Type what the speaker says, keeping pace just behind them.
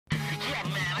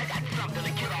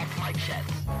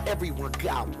Everyone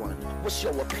got one. What's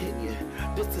your opinion?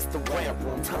 This is the rant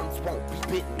room. Tongues won't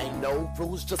be bitten. Ain't no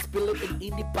rules, just spill it, and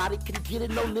anybody can get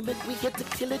it. No limit, we here to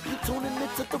kill it. You tuning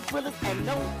into the thrillers, and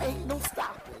no, ain't no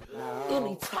stopping.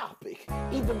 Any topic,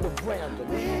 even the random.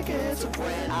 We get to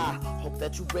brand. I hope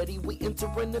that you ready. We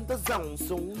entering in the zone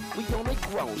soon. We on a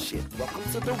grown shit. Welcome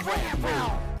to the rant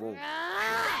room.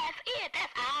 That's it.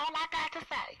 That's all I got to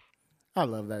say. I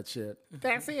love that shit.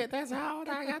 That's it. That's all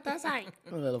I got to say.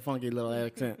 A little funky little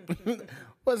accent.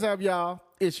 What's up, y'all?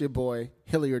 It's your boy,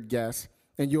 Hilliard Guest,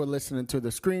 and you're listening to the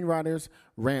Screenwriters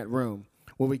Rant Room,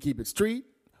 where we keep it street,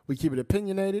 we keep it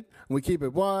opinionated, and we keep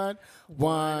it what?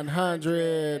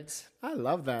 100. I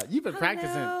love that. You've been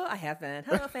practicing. Hello, I have been.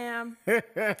 Hello, fam.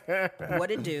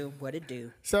 What it do? What it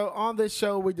do? So on this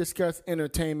show, we discuss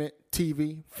entertainment,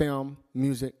 TV, film,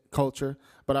 music, culture,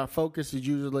 but our focus is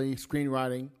usually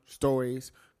screenwriting,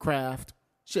 stories, craft,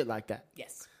 shit like that.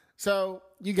 Yes. So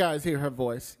you guys hear her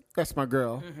voice. That's my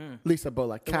girl, Lisa The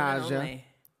one and Bolakaja. only.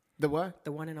 The what?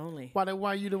 The one and only. Why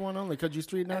are you the one only? Because you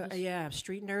street nerdist? Yeah,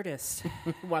 street nerdist.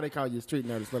 Why they call you street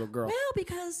nerdist, little girl? Well,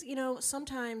 because,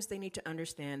 sometimes they need to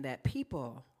understand that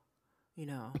people,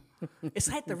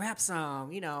 it's like the rap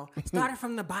song, started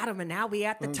from the bottom and now we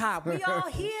at the top. We all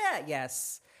here.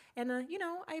 Yes. And,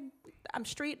 I'm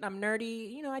street and I'm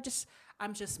nerdy.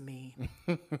 I'm just me.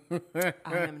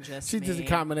 I'm just She's me. just a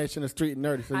combination of street and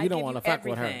nerdy, so I you don't give want to you fuck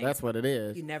with her. everything. That's what it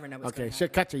is. You never know what's Okay, gonna she'll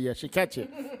catch you. Yeah, she'll catch you.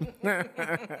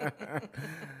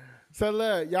 So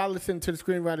look, y'all listen to the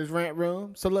Screenwriters Rant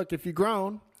Room. So look, if you're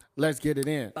grown, let's get it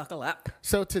in. Buckle up.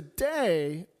 So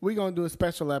today, we're going to do a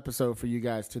special episode for you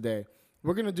guys today.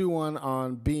 We're going to do one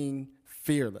on being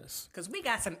fearless. Because we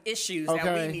got some issues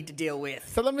that we need to deal with.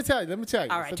 So let me tell you.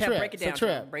 All right, It's a trip. break it down. It's a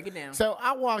trip. Tim. Break it down. So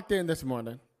I walked in this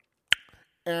morning,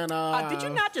 and Did you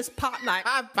not just pop my...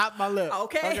 I popped my lip.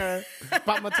 Okay.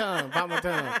 Pop my tongue.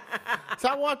 So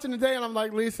I walked in today, and I'm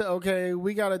like, Lisa, okay,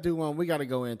 we got to do one. We got to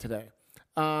go in today.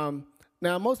 Now,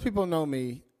 most people know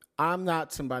me. I'm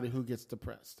not somebody who gets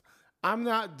depressed. I'm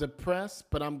not depressed,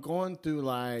 but I'm going through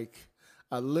like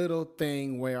a little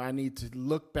thing where I need to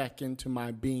look back into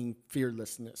my being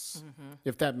fearlessness,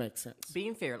 if that makes sense.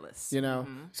 Being fearless.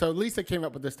 So Lisa came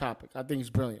up with this topic. I think it's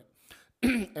brilliant.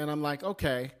 And I'm like,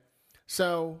 okay,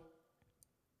 so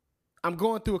I'm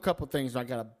going through a couple things. I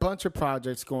got a bunch of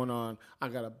projects going on. I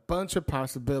got a bunch of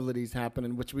possibilities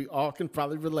happening, which we all can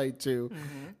probably relate to.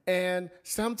 And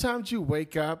sometimes you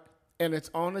wake up and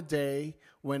it's on a day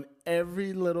when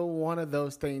every little one of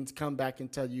those things come back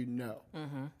and tell you no.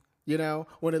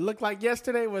 When it looked like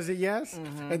yesterday was a yes,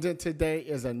 and then today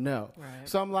is a no. Right.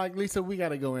 So I'm like, Lisa, we got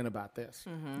to go in about this,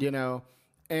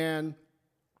 And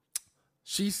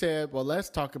she said, well, let's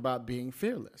talk about being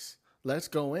fearless. Let's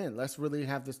go in. Let's really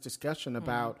have this discussion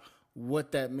about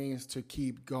what that means to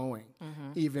keep going,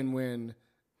 even when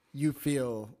you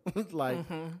feel like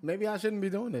maybe I shouldn't be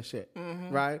doing this shit,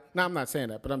 right? No, I'm not saying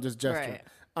that, but I'm just gesturing.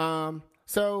 Right.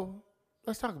 So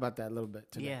let's talk about that a little bit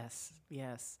today.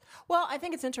 Yes. Well, I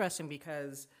think it's interesting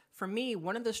because for me,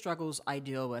 one of the struggles I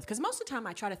deal with, because most of the time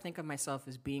I try to think of myself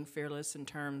as being fearless in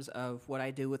terms of what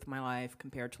I do with my life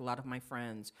compared to a lot of my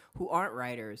friends who aren't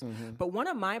writers. But one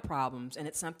of my problems, and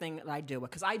it's something that I deal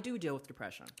with, because I do deal with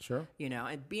depression. Sure.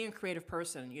 And being a creative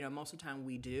person, most of the time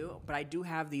we do, but I do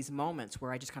have these moments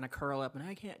where I just kind of curl up and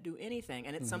I can't do anything.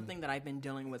 And it's something that I've been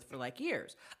dealing with for like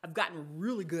years. I've gotten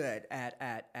really good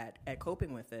at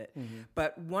coping with it.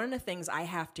 But one of the things I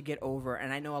have to get over,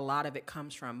 and I know a lot of it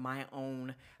comes from my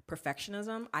own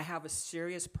perfectionism. I have a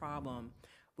serious problem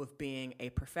with being a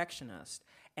perfectionist.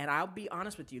 And I'll be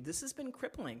honest with you, this has been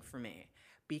crippling for me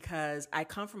because I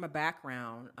come from a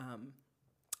background, and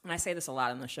I say this a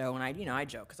lot on the show, and I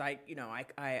joke because I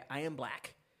am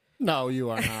black. No, you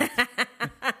are not.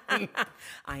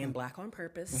 I am black on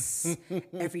purpose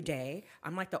every day.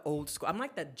 I'm like the old school. I'm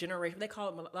like the generation. They call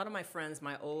it a lot of my friends.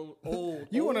 My old. You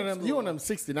old one of them. school. You one of them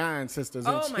 69 sisters.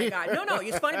 Oh my God! No.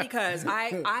 It's funny because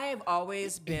I've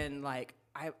always been like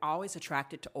I'm always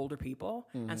attracted to older people,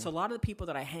 and so a lot of the people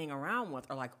that I hang around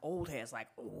with are like old heads, like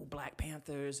old Black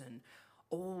Panthers and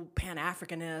old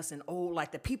Pan-Africanists and old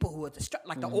like the people who are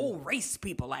the old race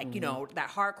people, like that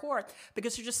hardcore,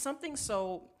 because there's just something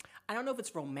so. I don't know if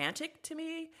it's romantic to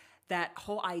me, that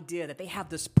whole idea that they have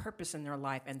this purpose in their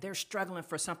life and they're struggling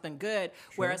for something good,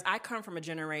 whereas I come from a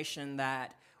generation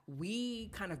that we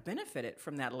kind of benefited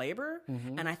from that labor,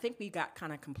 and I think we got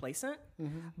kind of complacent.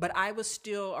 But I was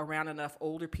still around enough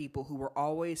older people who were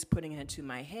always putting it into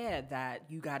my head that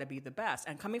you got to be the best.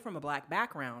 And coming from a Black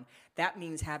background, that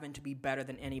means having to be better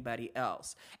than anybody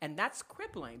else. And that's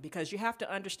crippling because you have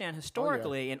to understand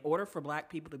historically, in order for Black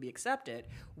people to be accepted,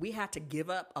 we had to give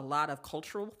up a lot of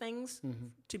cultural things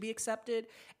to be accepted.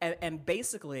 And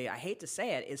basically, I hate to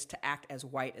say it, is to act as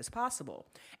white as possible.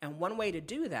 And one way to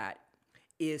do that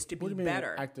is to be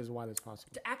better. Act as white as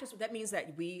possible. To act as, that means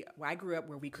that I grew up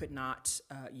where we could not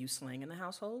use slang in the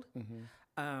household.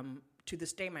 To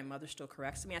this day, my mother still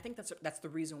corrects me. I think that's the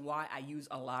reason why I use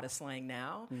a lot of slang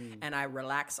now, and I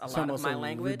relax a lot of my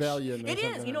language. Rebellion. It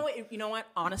is. You know what?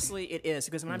 Honestly, it is,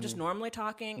 because when I'm just normally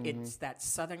talking, it's that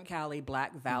Southern Cali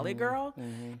Black Valley girl,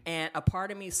 and a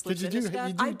part of me slips into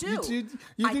stuff. I do.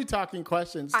 You do talking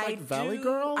questions like Valley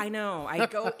girl. I know. I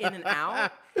go in and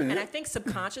out. And I think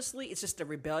subconsciously, it's just a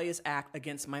rebellious act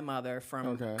against my mother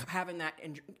from having that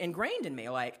ingrained in me.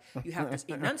 Like, you have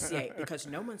to enunciate because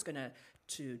no one's going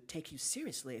to take you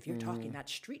seriously if you're talking that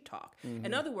street talk.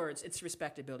 In other words, it's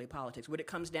respectability politics. What it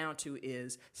comes down to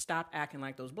is stop acting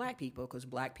like those Black people, because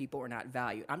Black people are not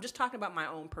valued. I'm just talking about my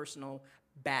own personal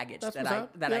baggage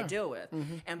I deal with.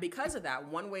 And because of that,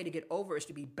 one way to get over is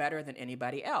to be better than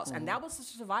anybody else. And that was a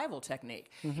survival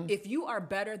technique. If you are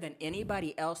better than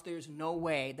anybody else, there's no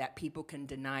way that people can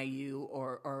deny you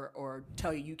or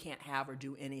tell you can't have or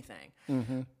do anything.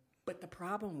 But the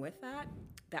problem with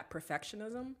that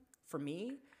perfectionism, for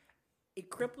me, it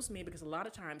cripples me, because a lot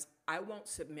of times I won't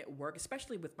submit work,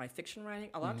 especially with my fiction writing.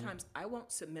 A lot of times I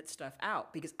won't submit stuff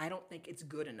out because I don't think it's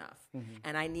good enough.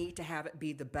 And I need to have it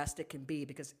be the best it can be,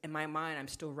 because in my mind I'm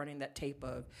still running that tape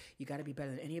of, you got to be better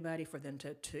than anybody for them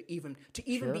to even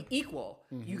be equal.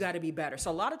 You got to be better.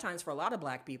 So a lot of times for a lot of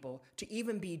Black people, to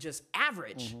even be just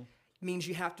average means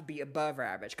you have to be above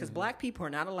average, because Black people are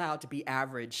not allowed to be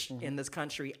average in this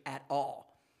country at all.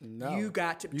 No. You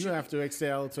have to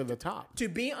excel to the top. To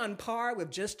be on par with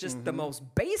just the most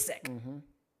basic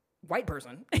white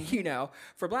person,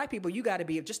 for Black people, you got to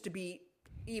be just to be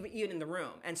even in the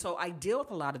room. And so I deal with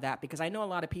a lot of that, because I know a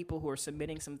lot of people who are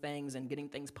submitting some things and getting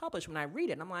things published. When I read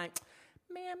it, I'm like,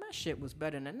 man, my shit was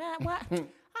better than that. What?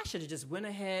 I should have just went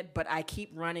ahead. But I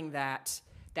keep running that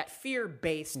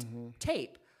fear-based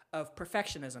tape of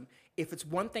perfectionism. If it's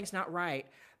one thing's not right,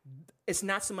 it's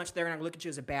not so much they're going to look at you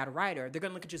as a bad writer. They're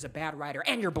going to look at you as a bad writer,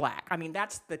 and you're Black. I mean,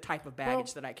 that's the type of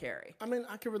baggage that I carry. I mean,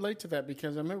 I can relate to that,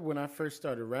 because I remember when I first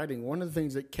started writing, one of the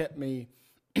things that kept me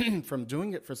from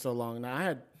doing it for so long, now I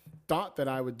had thought that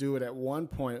I would do it at one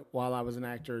point while I was an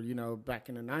actor, back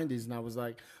in the 90s, and I was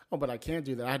like, oh, but I can't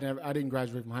do that. I didn't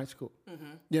graduate from high school.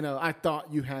 I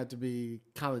thought you had to be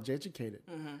college educated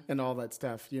and all that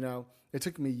stuff. It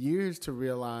took me years to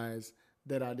realize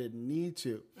that I didn't need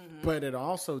to. But it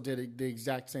also did the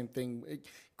exact same thing. It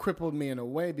crippled me in a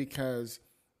way, because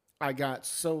I got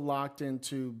so locked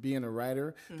into being a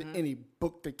writer that any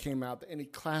book that came out, any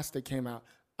class that came out,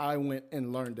 I went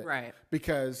and learned it. Right.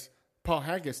 Because Paul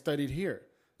Haggis studied here.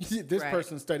 This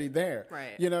person studied there.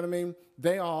 Right. You know what I mean?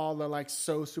 They all are like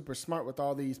so super smart with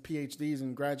all these PhDs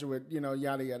and graduate, yada,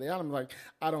 yada, yada. I'm like,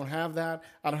 I don't have that.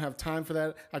 I don't have time for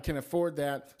that. I can't afford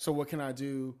that. So what can I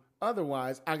do?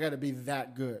 Otherwise, I got to be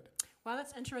that good. Well,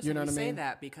 that's interesting you say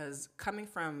that, because coming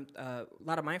from a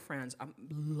lot of my friends,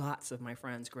 lots of my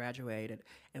friends graduated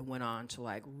and went on to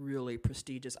like really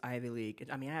prestigious Ivy League.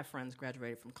 I mean, I have friends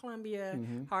graduated from Columbia,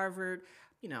 Harvard,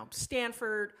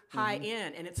 Stanford, high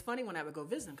end. And it's funny when I would go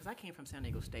visit them, because I came from San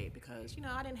Diego State, because,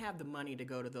 I didn't have the money to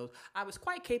go to those. I was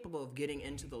quite capable of getting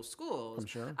into those schools. I'm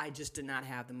sure. I just did not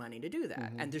have the money to do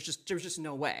that. And there was just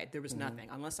no way. There was nothing,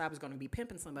 unless I was going to be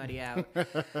pimping somebody out.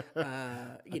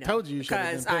 I told you should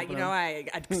have been pimping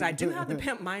because I do have the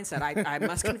pimp mindset. I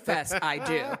must confess, I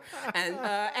do. And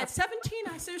at 17,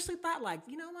 I seriously thought, like,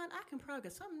 you know what? I can probably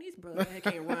get some of these brothers that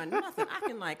can't run nothing. I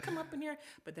can like come up in here,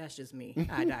 but that's just me.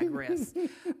 I digress.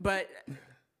 But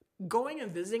going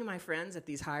and visiting my friends at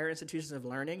these higher institutions of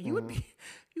learning, you would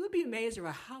be amazed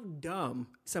about how dumb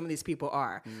some of these people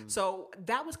are. So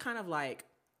that was kind of like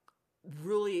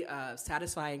really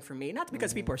satisfying for me, not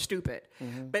because people are stupid,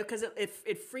 but because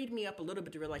it freed me up a little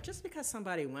bit to realize, just because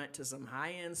somebody went to some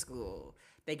high-end school,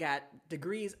 they got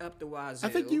degrees up the wazoo. I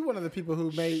think you're one of the people who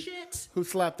who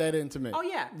slapped that into me. Oh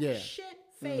yeah. Shit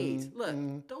fades.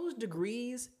 Look, those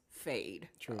degrees fade.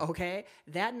 True. Okay,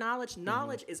 that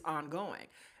knowledge is ongoing.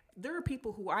 there are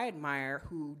people who I admire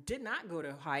who did not go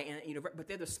to high-end university, but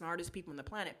they're the smartest people on the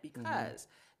planet because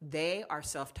they are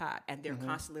self-taught and they're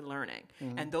constantly learning.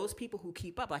 And those people who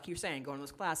keep up, like you're saying, going to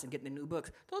those classes and getting the new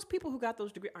books, those people who got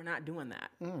those degrees are not doing that,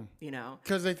 you know?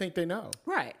 Because they think they know.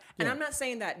 Right. And I'm not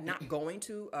saying that not going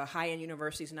to a high-end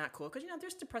university is not cool, because, you know,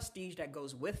 there's the prestige that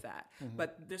goes with that.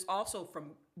 But there's also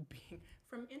from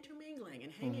intermingling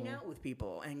and hanging out with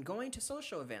people and going to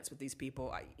social events with these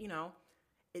people, you know,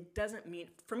 it doesn't mean,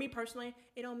 for me personally,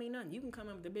 it don't mean nothing. You can come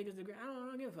in with the biggest degree. I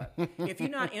don't give a fuck. If you're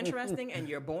not interesting and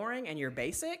you're boring and you're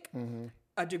basic,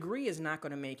 a degree is not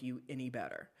going to make you any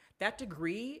better. That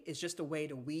degree is just a way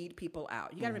to weed people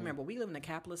out. You got to remember, we live in a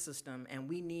capitalist system, and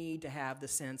we need to have the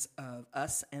sense of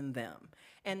us and them.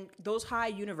 And those high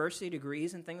university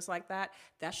degrees and things like that,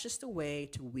 that's just a way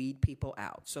to weed people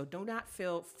out. So do not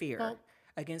feel fear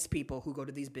against people who go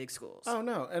to these big schools. Oh,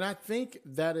 no. And I think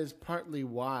that is partly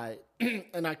why,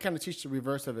 and I kind of teach the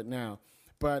reverse of it now,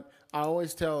 but I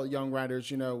always tell young writers,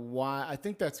 you know, why, I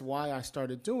think that's why I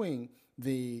started doing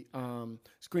the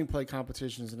screenplay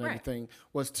competitions and everything,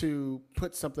 was to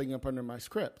put something up under my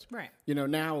script. Right. You know,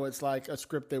 now it's like a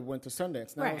script that went to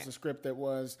Sundance. Now it's a script that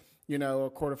was, you know,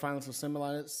 a quarterfinalist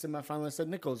or semifinalist at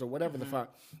Nichols or whatever the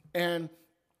fuck. And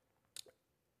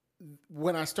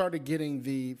when I started getting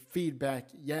the feedback,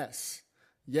 yes,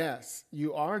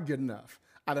 you are good enough.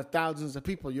 Out of thousands of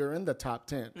people, you're in the top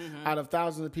 10. Out of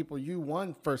thousands of people, you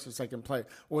won first or second place.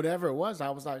 Whatever it was,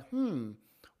 I was like,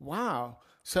 wow.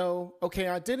 So, okay,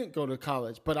 I didn't go to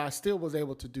college, but I still was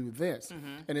able to do this.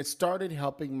 And it started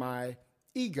helping my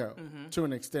ego to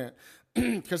an extent.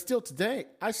 Because still today,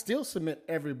 I still submit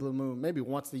every blue moon. Maybe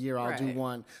once a year I'll do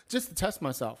one just to test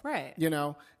myself. Right. You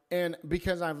know? And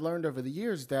because I've learned over the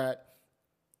years that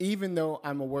even though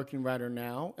I'm a working writer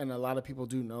now and a lot of people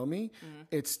do know me,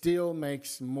 it still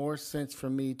makes more sense for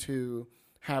me to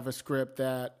have a script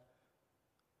that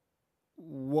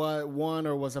won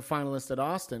or was a finalist at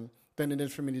Austin than it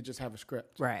is for me to just have a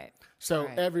script. Right. So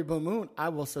every blue moon, I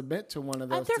will submit to one of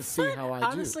those to see how I do.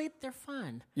 Honestly, they're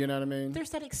fun. You know what I mean? There's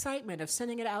that excitement of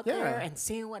sending it out there and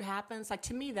seeing what happens. Like,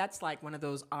 to me, that's like one of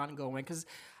those ongoing, because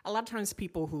a lot of times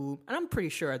people who, and I'm pretty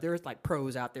sure there's like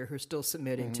pros out there who are still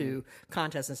submitting to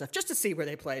contests and stuff just to see where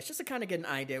they place, just to kind of get an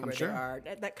idea where they are,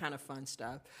 that kind of fun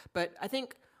stuff. But I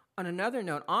think on another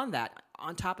note on that,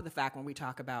 on top of the fact when we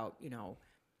talk about, you know,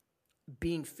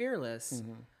 being fearless,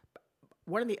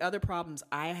 one of the other problems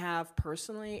I have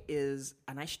personally is,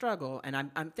 and I struggle, and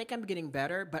I think I'm getting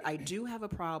better, but I do have a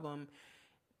problem.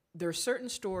 There are certain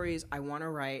stories I want to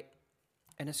write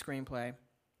in a screenplay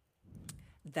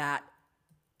that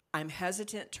I'm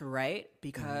hesitant to write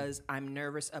because I'm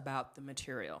nervous about the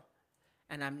material,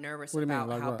 and I'm nervous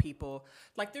about how people,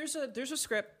 like there's a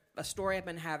script, a story I've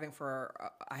been having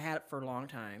I had it for a long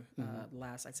time,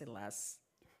 I'd say the last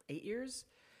 8 years,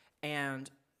 and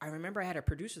I remember I had a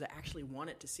producer that actually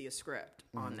wanted to see a script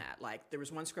on that. Like, there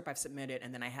was one script I've submitted,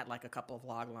 and then I had like a couple of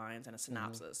log lines and a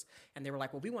synopsis. And they were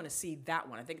like, well, we want to see that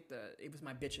one. I think it was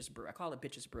my Bitches Brew. I call it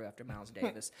Bitches Brew after Miles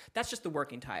Davis. That's just the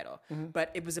working title. But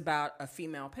it was about a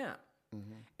female pimp.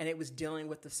 And it was dealing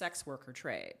with the sex worker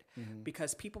trade.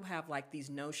 Because people have like these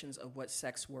notions of what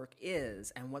sex work is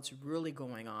and what's really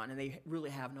going on. And they really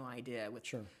have no idea with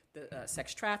the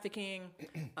sex trafficking,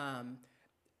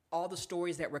 all the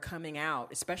stories that were coming out,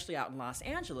 especially out in Los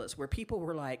Angeles, where people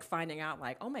were like finding out,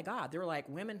 like, oh my God, there were like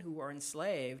women who were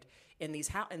enslaved in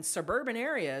these in suburban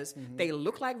areas. They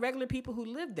look like regular people who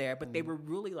lived there, but they were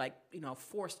really like, you know,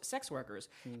 forced sex workers.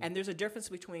 And there's a difference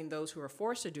between those who are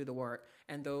forced to do the work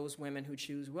and those women who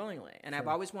choose willingly. And I've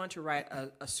always wanted to write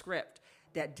a script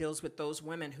that deals with those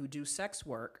women who do sex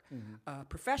work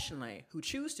professionally, who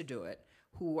choose to do it,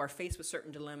 who are faced with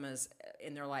certain dilemmas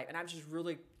in their life. And I was just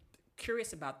really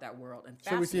curious about that world and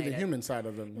fascinated. So we see the human side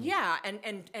of them. Yeah,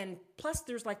 and plus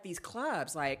there's like these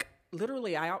clubs, like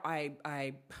literally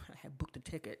I had booked a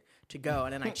ticket to go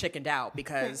and then I chickened out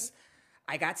because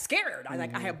I got scared.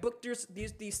 I have booked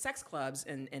these sex clubs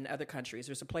in other countries.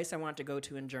 There's a place I want to go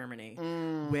to in Germany,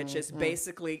 which is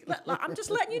basically, I'm just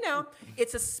letting you know,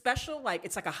 it's a special, like,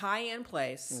 it's like a high-end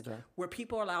place where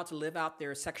people are allowed to live out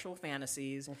their sexual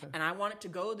fantasies. And I wanted to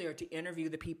go there to interview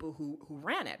the people who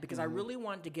ran it because I really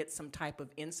wanted to get some type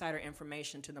of insider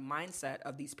information to the mindset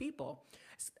of these people.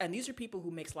 And these are people who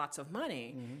makes lots of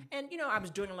money. And, you know, I was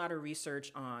doing a lot of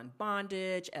research on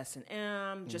bondage,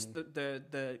 S&M, just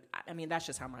the I mean, that's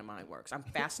just how my mind works. I'm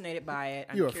fascinated by it.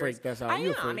 You're a freak. That's how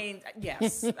you're a freak. I mean,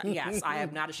 yes, I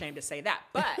am not ashamed to say that.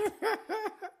 But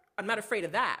I'm not afraid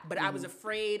of that. But I was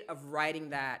afraid of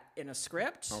writing that in a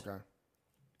script.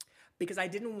 Because I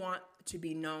didn't want to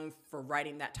be known for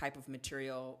writing that type of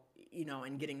material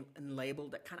and getting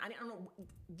labeled that I don't know.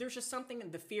 There's just something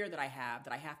in the fear that I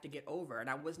have to get over. And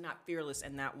I was not fearless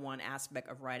in that one aspect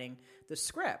of writing the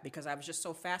script because I was just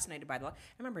so fascinated by I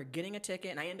remember getting a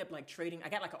ticket and I ended up like trading. I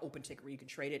got like an open ticket where you could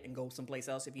trade it and go someplace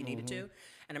else if you needed to.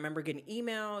 And I remember getting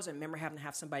emails and I remember having to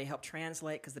have somebody help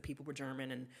translate because the people were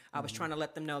German. And I was trying to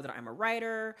let them know that I'm a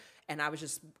writer. And I was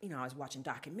just, I was watching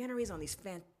documentaries on these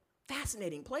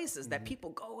fascinating places that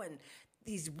people go and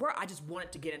I just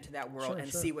wanted to get into that world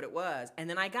and see what it was. And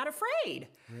then I got afraid.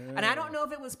 Yeah. And I don't know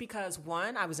if it was because,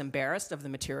 one, I was embarrassed of the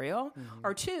material,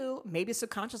 or two, maybe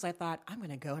subconscious, I thought, I'm going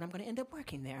to go and I'm going to end up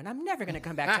working there. And I'm never going to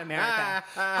come back to America.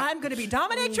 I'm going to be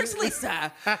dominatrix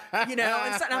Lisa. And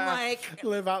so I'm like...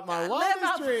 Live out my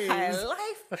wildest dreams. My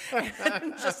life.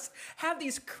 And just have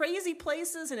these crazy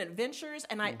places and adventures.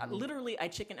 And I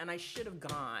chickened and I should have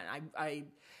gone.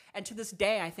 And to this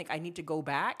day, I think I need to go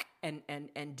back and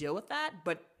deal with that.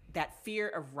 But that fear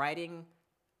of writing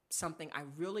something I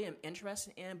really am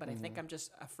interested in, but I think I'm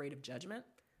just afraid of judgment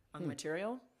on the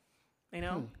material,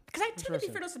 Because I tend to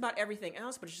be fearless about everything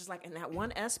else, but it's just like in that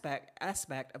one aspect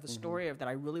of a story that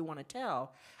I really want to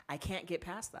tell, I can't get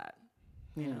past that,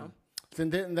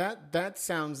 Then that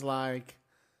sounds like...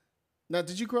 Now,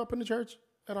 did you grow up in the church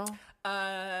at all?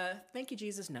 Thank you,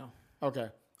 Jesus, no. Okay.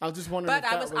 I was just wondering. But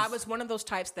I was one of those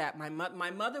types that my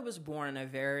mother was born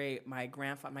in my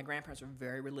grandparents were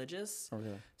very religious.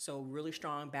 Okay. So really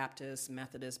strong Baptist,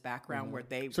 Methodist background where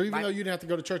they. So even though you didn't have to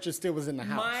go to church, it still was in the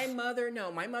house. My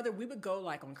mother, we would go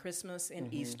like on Christmas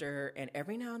and Easter, and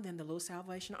every now and then the little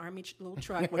Salvation Army little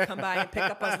truck would come by and pick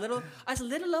up us little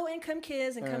low income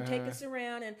kids and come take us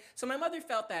around. And so my mother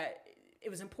felt that it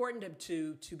was important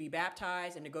to be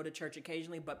baptized and to go to church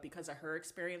occasionally, but because of her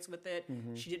experience with it,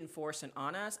 she didn't force it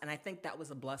on us. And I think that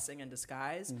was a blessing in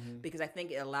disguise because I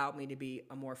think it allowed me to be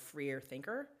a more freer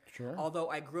thinker. Sure. Although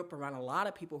I grew up around a lot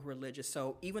of people who are religious.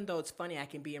 So even though it's funny, I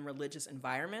can be in religious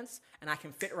environments and I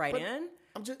can fit in.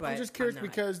 I'm just curious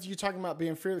because you're talking about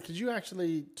being fearless because you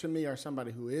actually, to me, are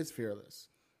somebody who is fearless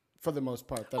for the most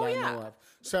part that I know of.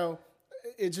 So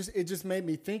it just made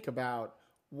me think about,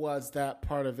 was that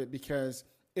part of it? Because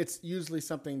it's usually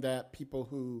something that people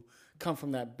who come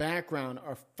from that background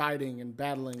are fighting and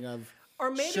battling of,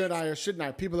 or maybe should I or shouldn't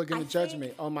I? People are going to judge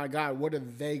me. Oh my God, what are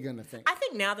they going to think? I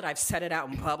think now that I've said it out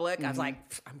in public, I was like,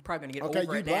 I'm probably going to get over it now.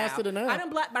 Okay, you blasted it now. I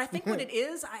don't but I think what it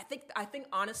is, I think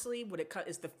honestly, what it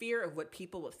is the fear of what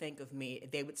people would think of me.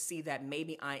 They would see that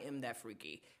maybe I am that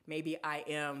freaky. Maybe I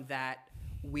am that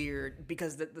weird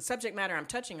because the subject matter I'm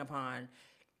touching upon.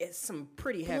 It's some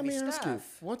pretty heavy stuff. Let me ask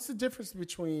you, what's the difference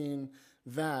between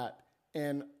that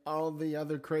and all the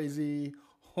other crazy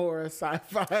horror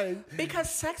sci-fi? Because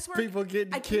sex work... People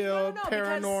getting killed,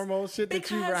 paranormal shit that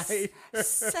you write.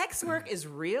 Sex work is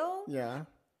real. Yeah.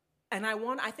 And I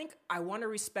want to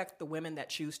respect the women that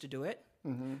choose to do it.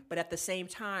 But at the same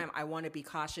time, I want to be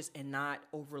cautious and not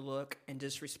overlook and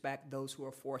disrespect those who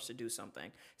are forced to do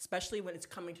something, especially when it's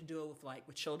coming to do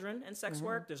with children and sex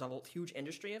work. There's a huge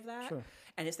industry of that,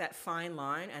 and it's that fine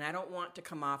line. And I don't want to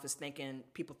come off as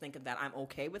people thinking that I'm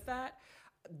okay with that.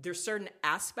 There's certain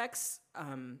aspects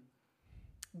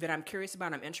that I'm curious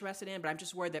about, I'm interested in, but I'm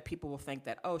just worried that people will think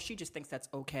that, oh, she just thinks that's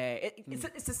okay.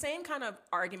 It's the same kind of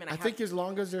argument. I think as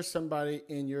long as there's somebody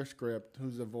in your script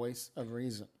who's a voice of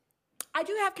reason. I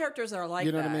do have characters that are like that.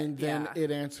 You know what I mean? Then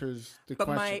it answers the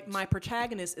question. But my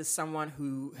protagonist is someone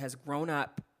who has grew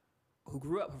up,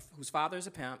 whose father is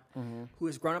a pimp, who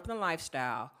has grown up in the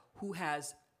lifestyle, who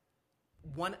has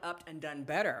one-upped and done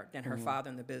better than her father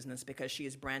in the business because she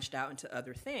has branched out into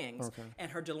other things. Okay.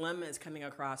 And her dilemma is coming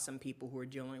across some people who are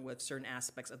dealing with certain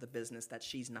aspects of the business that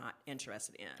she's not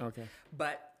interested in. Okay.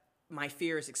 But my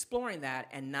fear is exploring that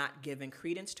and not giving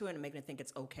credence to it and making it think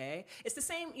it's okay. It's the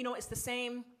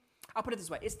same... I'll put it this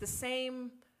way. It's the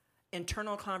same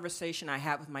internal conversation I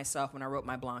had with myself when I wrote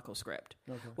my Blanco script.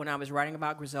 Okay. When I was writing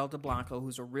about Griselda Blanco,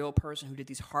 who's a real person who did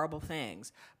these horrible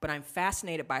things, but I'm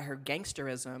fascinated by her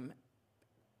gangsterism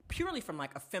purely from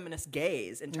like a feminist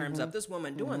gaze in terms of this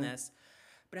woman doing this.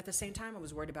 But at the same time, I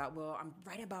was worried about, I'm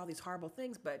writing about all these horrible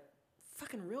things, but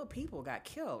fucking real people got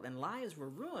killed and lives were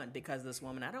ruined because of this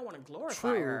woman. I don't want to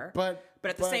glorify her. But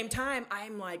at the same time,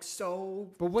 I'm like so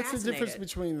But what's the difference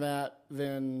between that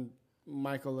than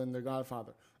Michael and The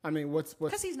Godfather? I mean, what's...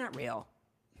 Because he's not real.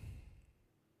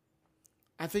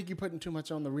 I think you're putting too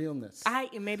much on the realness. I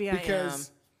am.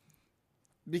 Because...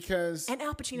 And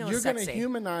Al Pacino is sexy. You're going to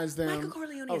humanize them. Michael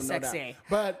Corleone is sexy. No doubt.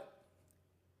 But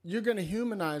you're going to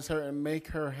humanize her and make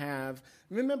her have...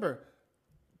 Remember...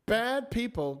 bad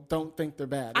people don't think they're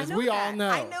bad. I As know we all that. know.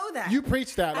 I know that. You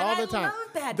preach that And all I the time.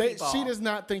 love bad people. She does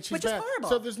not think she's Which is bad. horrible.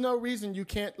 So there's no reason you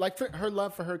can't, like her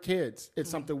love for her kids, it's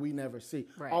something we never see.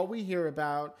 Right. All we hear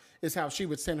about is how she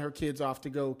would send her kids off to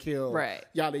go kill, Right.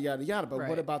 yada, yada, yada. But Right.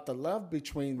 what about the love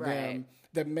between Right. them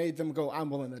that made them go, I'm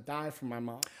willing to die for my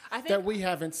mom, I think- that we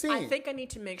haven't seen? I think I need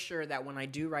to make sure that when I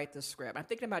do write the script, I'm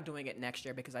thinking about doing it next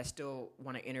year because I still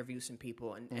want to interview some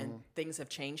people, and things have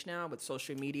changed now with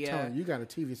social media. Tell her, you got a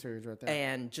TV series right there.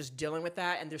 And just dealing with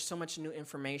that, and there's so much new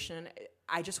information.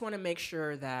 I just want to make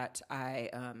sure that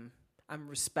I'm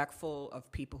respectful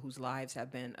of people whose lives have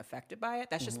been affected by it.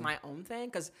 That's just my own thing,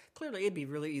 because clearly it'd be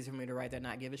really easy for me to write that and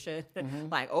not give a shit.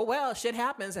 Like, oh well, shit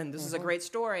happens, and this is a great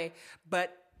story.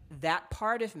 But that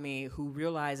part of me who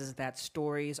realizes that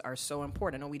stories are so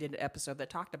important. I know we did an episode that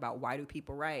talked about why do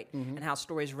people write and how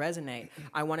stories resonate.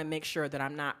 I want to make sure that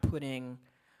I'm not putting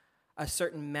a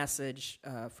certain message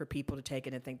for people to take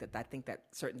it and think that I think that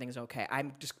certain things are okay.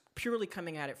 I'm just purely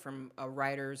coming at it from a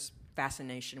writer's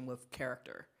fascination with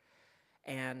character,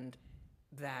 and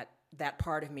that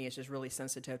part of me is just really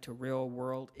sensitive to real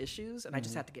world issues, and I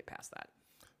just have to get past that.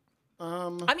 I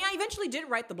mean, I eventually did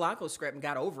write the Blanco script and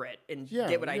got over it and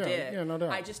did what I did. Yeah, no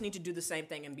doubt. I just need to do the same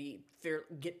thing and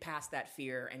get past that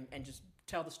fear and just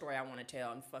tell the story I want to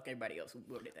tell and fuck everybody else who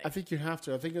what they think. I think you have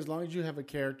to. I think as long as you have a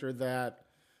character that,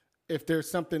 if there's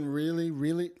something really,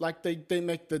 really, like they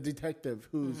make the detective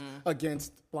who's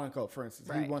against Blanco, for instance.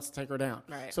 He Right. wants to take her down.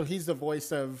 Right. So he's the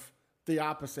voice of the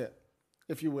opposite,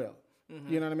 if you will.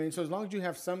 You know what I mean? So as long as you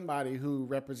have somebody who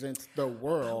represents the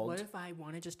world. What if I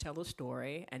want to just tell a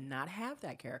story and not have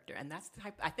that character? And that's the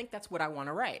type. I think that's what I want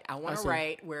to write. I want to see.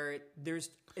 write where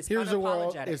it's Here's the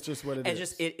world, unapologetic. it's just what it and is.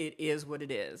 just it is what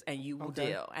it is, and you will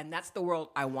deal. And that's the world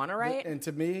I want to write. And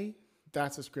to me,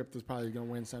 that's a script that's probably going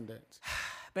to win Sundance.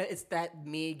 But it's that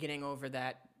me getting over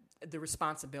the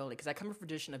responsibility, because I come from a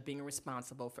tradition of being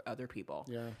responsible for other people.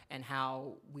 Yeah. And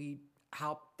how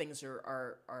things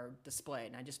are displayed,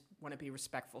 and I just want to be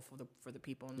respectful for the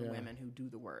people and the women who do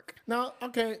the work. Now,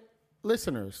 okay,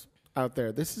 listeners out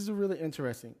there, this is really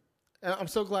interesting. I'm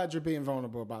so glad you're being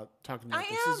vulnerable about talking about I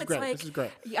this. am. This is It's great. like This is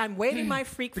great. I'm waving my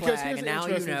freak Because flag, here's and the now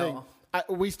you interesting know.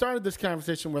 thing. We started this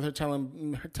conversation with her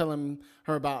telling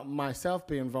her about myself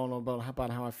being vulnerable about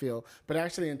how I feel, but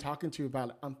actually in talking to you about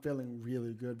it, I'm feeling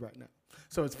really good right now.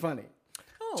 So it's funny.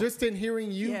 Oh. Just in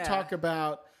hearing you Yeah. talk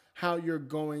about how you're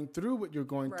going through what you're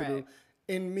going through, Right.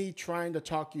 in me trying to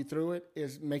talk you through it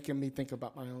is making me think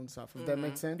about my own self. If that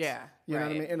makes sense? Yeah. You know what I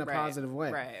right, mean? In a right, positive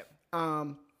way.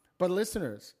 Right. But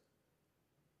listeners,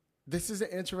 this is an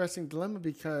interesting dilemma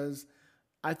because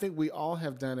I think we all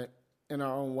have done it in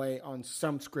our own way on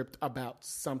some script about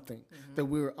something that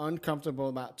we were uncomfortable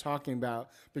about talking about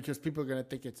because people are going to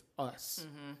think it's us,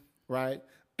 right?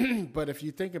 But if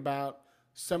you think about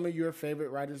some of your favorite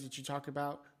writers that you talk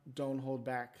about, don't hold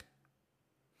back.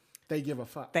 They give a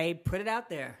fuck. They put it out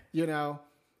there. You know,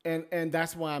 and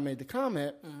that's why I made the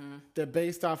comment that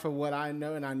based off of what I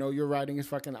know, and I know your writing is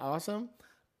fucking awesome.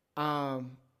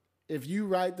 If you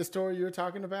write the story you're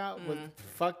talking about with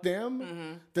fuck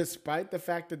them, despite the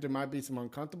fact that there might be some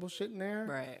uncomfortable shit in there.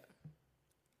 Right.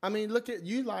 I mean, look at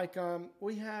you like,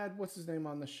 we had, what's his name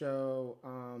on the show?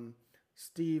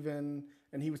 Steven,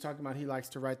 and he was talking about he likes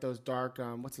to write those dark,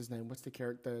 what's his name? What's the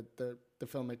character, the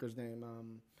filmmaker's name?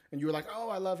 And you were like, oh,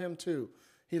 I love him too.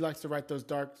 He likes to write those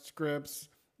dark scripts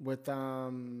with,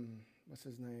 what's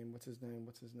his name? So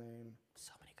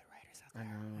many good writers out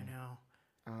there.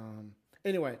 I know.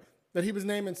 Anyway, that he was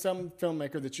naming some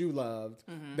filmmaker that you loved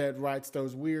that writes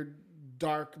those weird,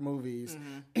 dark movies.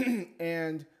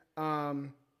 And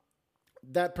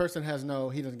that person he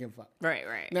doesn't give a fuck. Right.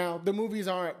 Now, the movies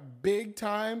aren't big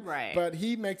time, Right. but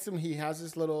he makes them, he has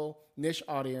this little niche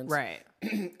audience. Right.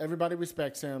 Everybody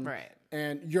respects him. Right.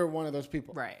 And you're one of those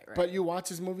people. Right. But you watch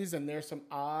his movies and there's some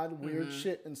odd, weird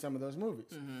shit in some of those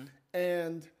movies.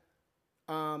 And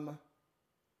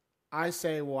I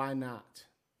say, why not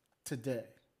today?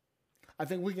 I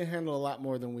think we can handle a lot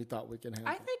more than we thought we can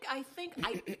handle. I think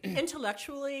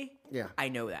intellectually, Yeah. I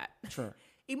know that. Sure.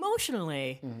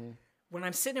 Emotionally, when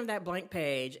I'm sitting on that blank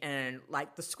page and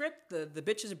like the script, the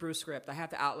Bitches Brew script, I have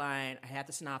the outline, I have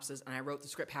the synopsis, and I wrote the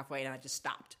script halfway and I just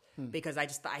stopped because I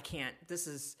just thought, I can't.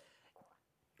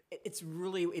 It's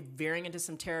really veering into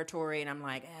some territory, and I'm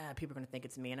like, people are going to think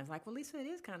it's me. And I was like, well, Lisa, it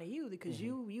is kind of you because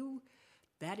you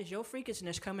that is your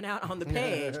freakishness coming out on the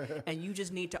page, and you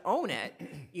just need to own it.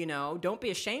 You know, don't be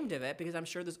ashamed of it because I'm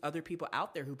sure there's other people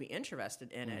out there who'd be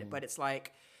interested in it. But it's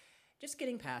like just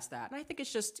getting past that, and I think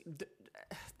it's just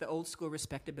the old school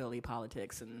respectability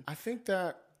politics. And I think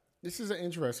that this is an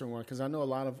interesting one because I know a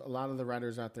lot of the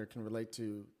writers out there can relate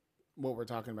to what we're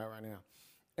talking about right now.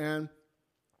 And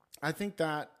I think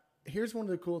that here's one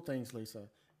of the cool things, Lisa,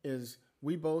 is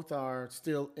we both are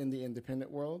still in the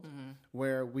independent world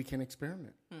where we can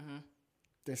experiment.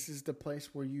 This is the place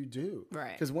where you do.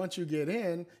 Right. Because once you get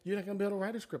in, you're not going to be able to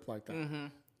write a script like that.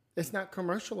 It's not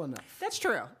commercial enough. That's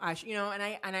true.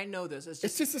 And I know this.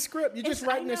 It's just a script. You're just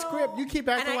writing a script. You keep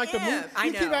acting like keep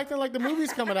acting like the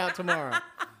movie's coming out tomorrow.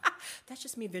 That's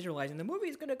just me visualizing. The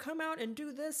movie's going to come out and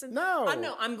do this. And No.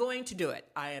 I'm going to do it.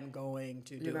 I am going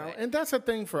to do it. And that's a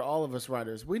thing for all of us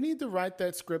writers. We need to write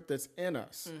that script that's in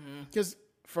us. Because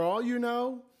for all you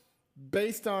know,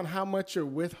 based on how much you're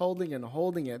withholding and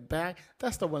holding it back,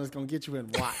 that's the one that's going to get you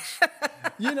in watch.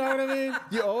 You know what I mean?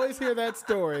 You always hear that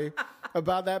story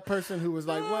about that person who was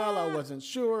like, well, I wasn't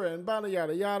sure, and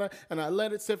yada, yada, and I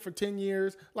let it sit for 10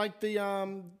 years, like the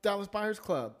Dallas Buyers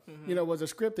Club, was a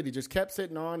script that he just kept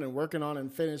sitting on and working on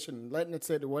and finished and letting it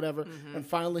sit or whatever, and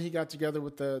finally he got together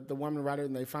with the woman writer,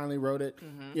 and they finally wrote it,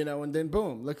 and then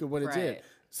boom, look at what it did.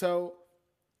 So,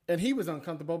 and he was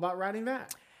uncomfortable about writing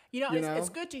that. It's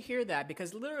good to hear that,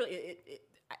 because literally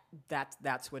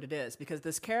that's what it is. Because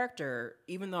this character,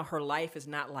 even though her life is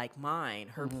not like mine,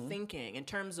 her thinking in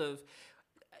terms of,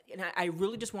 and I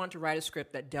really just wanted to write a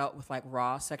script that dealt with like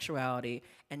raw sexuality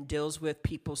and deals with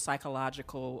people's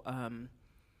psychological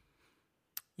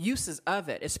uses of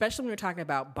it, especially when we're talking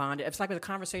about bondage. It's like with a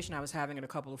conversation I was having with a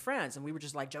couple of friends, and we were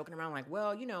just like joking around, like,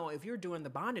 well, if you're doing the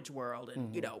bondage world,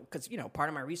 and because part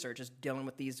of my research is dealing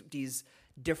with these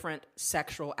different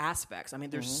sexual aspects. I mean,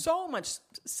 there's so much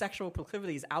sexual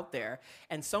proclivities out there,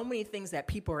 and so many things that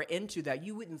people are into that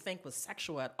you wouldn't think was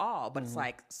sexual at all, but it's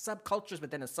like subcultures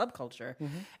within a subculture.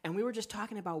 And we were just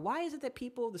talking about, why is it that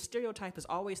the stereotype is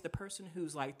always the person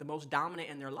who's like the most dominant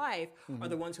in their life are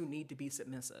the ones who need to be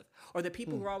submissive, or the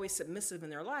people who are always submissive in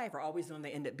their life are always the one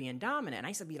they end up being dominant. And I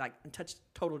used to be like in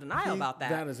total denial about that.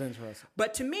 That is interesting.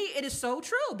 But to me, it is so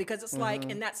true, because it's like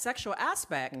in that sexual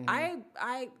aspect, I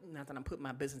not that I'm putting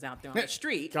my business out there on the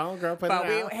street, Go on, girl, put but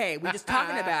it out. we just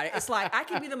talking about it. It's like I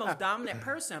can be the most dominant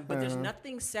person, but there's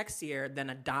nothing sexier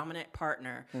than a dominant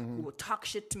partner who will talk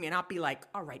shit to me, and I'll be like,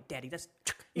 all right, daddy, that's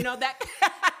that.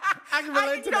 I can relate to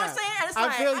that. You know what I'm saying? And it's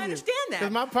like, I understand that.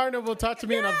 Because my partner will talk to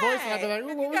me in a voice, and I'll be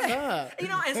like, what was that?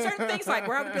 And certain things like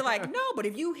where I would be like, no, but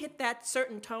if you hit that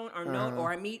certain tone or note,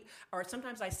 or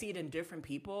sometimes I see it in different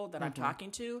people that I'm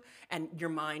talking to, and your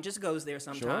mind just goes there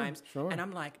sometimes. Sure. And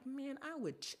I'm like, man, I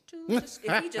would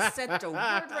if he just said the word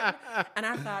right. And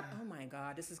I thought, oh my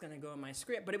God, this is going to go in my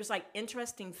script. But it was like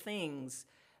interesting things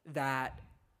that.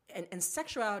 And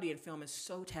sexuality in film is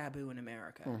so taboo in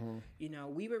America.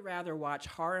 We would rather watch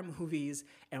horror movies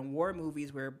and war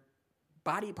movies where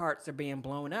body parts are being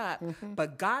blown up,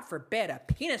 but God forbid a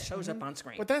penis shows up on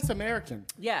screen. But that's American.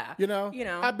 Yeah.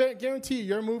 I guarantee you,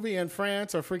 your movie in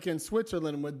France or freaking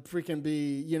Switzerland would freaking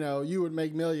be, you would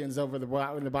make millions over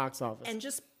in the box office. And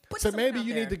just put so maybe out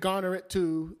you there. need to garner it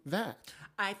to that.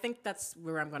 I think that's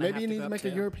where I'm going to have to Maybe you need go to make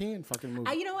to. a European fucking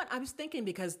movie. You know what? I was thinking,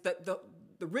 because the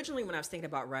originally when I was thinking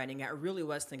about writing it, I really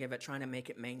was thinking of it trying to make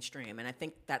it mainstream, and I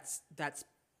think that's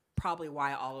probably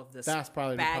why all of this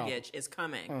baggage is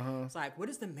coming. It's like, what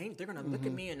is the main? They're going to look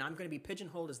at me, and I'm going to be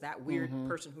pigeonholed as that weird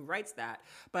person who writes that.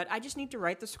 But I just need to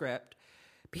write the script,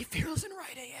 be fearless in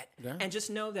writing it, and just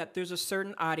know that there's a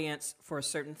certain audience for a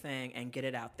certain thing, and get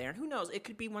it out there. And who knows? It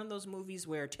could be one of those movies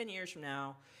where 10 years from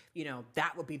now,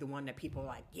 that would be the one that people are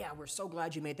like, yeah, we're so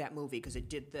glad you made that movie because it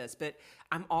did this. But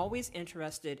I'm always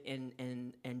interested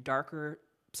in darker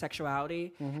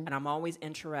sexuality, and I'm always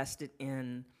interested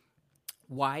in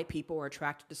why people are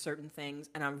attracted to certain things.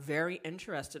 And I'm very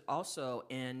interested also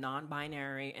in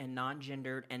non-binary and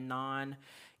non-gendered and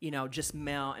just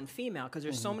male and female, because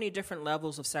there's so many different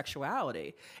levels of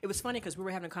sexuality. It was funny because we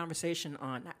were having a conversation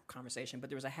but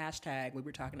there was a hashtag we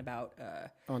were talking about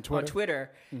on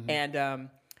Twitter. And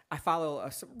I follow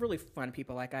some really fun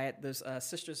people. Like there's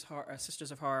Sisters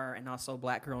of Horror and also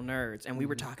Black Girl Nerds. And we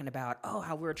were talking about,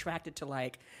 how we're attracted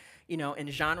to in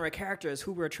genre characters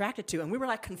who we're attracted to. And we were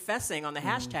like confessing on the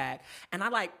hashtag. And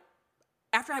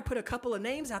after I put a couple of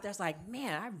names out there, I was like,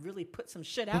 man, I really put some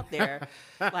shit out there.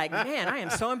 Like, man, I am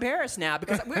so embarrassed now,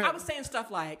 because I was saying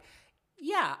stuff like,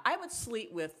 yeah, I would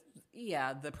sleep with,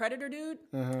 the Predator dude.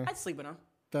 I'd sleep with him.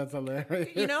 That's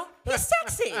hilarious. You know, he's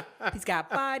sexy. He's got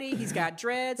body. He's got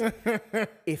dreads.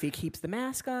 If he keeps the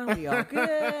mask on, we all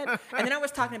good. And then I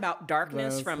was talking about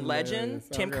Darkness That's from hilarious. Legend,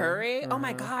 Tim Okay. Curry. Oh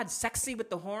my God, sexy with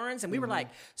the horns. And we were like,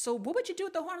 so what would you do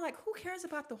with the horn? Like, who cares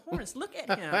about the horns? Look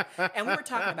at him. And we were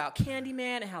talking about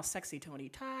Candyman and how sexy Tony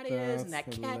Todd is and that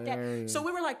That's cat. hilarious. So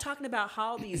we were like talking about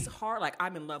how these hard, like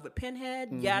I'm in love with Pinhead.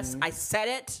 Yes, I said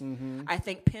it. I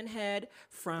think Pinhead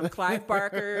from Clive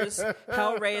Barker's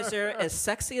Hellraiser is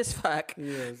sexy as fuck.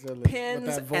 Yes, with Pins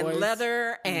that and voice.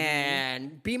 leather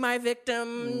and Be My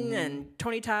Victim and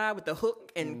Tony Todd with the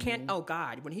hook and oh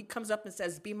God, when he comes up and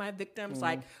says Be My Victim, it's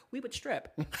like we would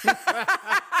strip.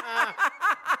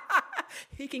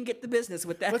 He can get the business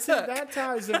with that But see, hook. that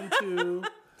ties into.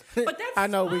 But that's I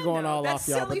know we're fun, going though. all That's off,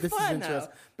 y'all, silly but this fun, is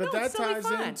interesting. though. But No, that it's silly ties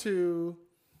fun. into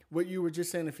what you were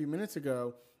just saying a few minutes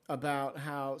ago about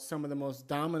how some of the most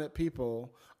dominant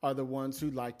people are the ones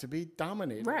who like to be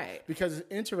dominated. Right. Because it's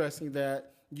interesting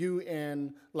that you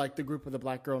and like the group of the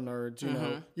Black Girl Nerds, you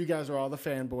know, you guys are all the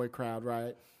fanboy crowd,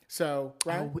 right? So,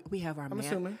 right? Oh, we have our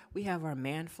assuming. we have our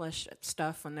man flesh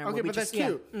stuff on there. Okay, where we but that's just,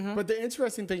 cute. But the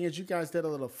interesting thing is you guys did a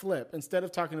little flip. Instead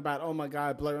of talking about, oh my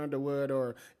God, Blair Underwood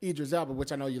or Idris Elba,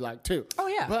 which I know you like too. Oh,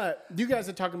 yeah. But you guys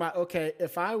are talking about, okay,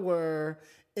 if I were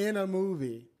in a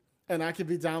movie and I could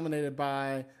be dominated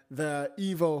by the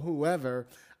evil whoever,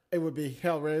 it would be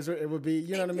Hellraiser. It would be,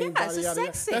 you know what I mean? Yeah, it's just Yada,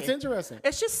 yada. sexy. That's interesting.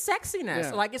 It's just sexiness.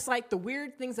 Yeah. Like, it's like the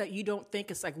weird things that you don't think.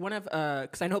 It's like one of,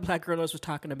 because I know Black Girls was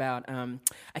talking about, I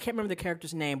can't remember the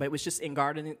character's name, but it was just in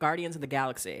Guardians of the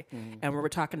Galaxy. And we were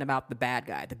talking about the bad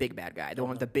guy, the big bad guy, the one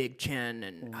with the big chin.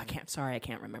 And I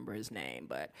can't remember his name,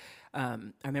 but I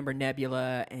remember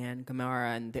Nebula and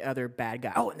Gamora and the other bad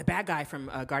guy. Oh, and the bad guy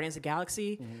from Guardians of the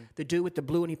Galaxy, the dude with the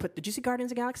blue, and he put, did you see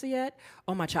Guardians of the Galaxy yet?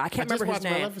 Oh my child, I can't remember his just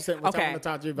name. watched Maleficent, which I wanna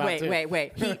talk to you about, wait, too.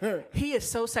 wait. He is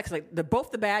so sexy. Like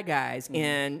both the bad guys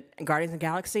in Guardians of the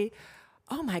Galaxy.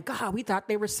 Oh my God, we thought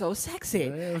they were so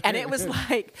sexy, and it was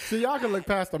like. So y'all can look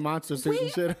past the monster suit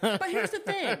and shit. But here's the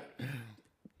thing.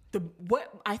 What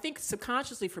I think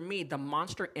subconsciously for me, the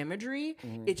monster imagery,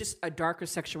 it's just a darker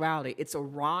sexuality. It's a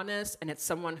rawness, and it's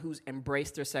someone who's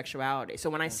embraced their sexuality. So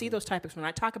when I see those types, when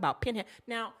I talk about Pinhead,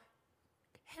 now,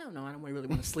 hell no, I don't really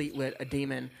want to sleep with a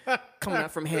demon coming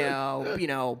up from hell, you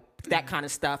know, that kind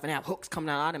of stuff, and have hooks coming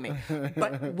out of me.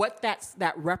 But what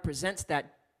that represents,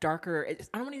 that darker, I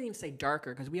don't want to even say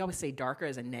darker, because we always say darker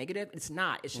as a negative. It's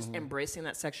not. It's just embracing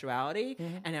that sexuality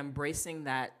and embracing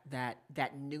that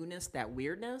newness, that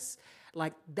weirdness.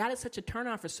 Like, that is such a turn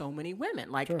on for so many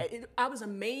women. Like, I was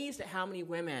amazed at how many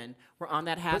women were on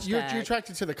that hashtag. But you're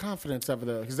attracted to the confidence of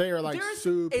it, because they are like It's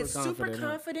super super confident.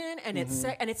 confident,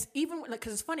 and it's even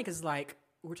because it's funny because like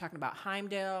we're talking about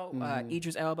Heimdall,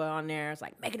 Idris Elba on there. It's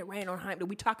like making it rain on Heimdall.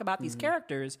 We talk about these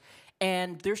characters,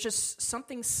 and there's just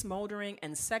something smoldering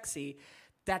and sexy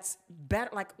that's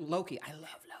better. Like Loki, I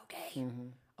love Loki.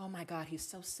 Oh my God, he's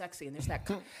so sexy, and there's that,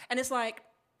 and it's like.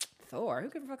 Thor. Who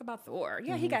gives a fuck about Thor?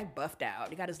 Yeah, he got buffed out.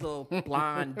 He got his little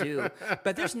blonde dude.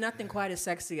 But there's nothing quite as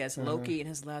sexy as Loki and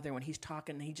his leather when he's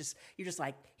talking. And you're just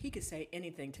like, he could say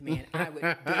anything to me and I would do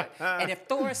it. And if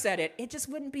Thor said it, it just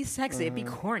wouldn't be sexy. It'd be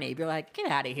corny. It'd be like,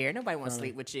 get out of here. Nobody wants to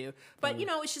sleep with you. But you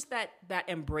know, it's just that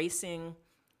embracing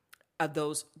of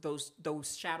those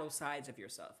shadow sides of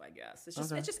yourself. I guess it's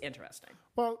just interesting.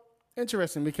 Well,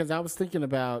 interesting, because I was thinking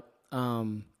about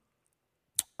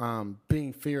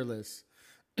being fearless.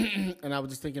 And I was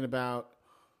just thinking about,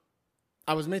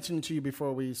 I was mentioning to you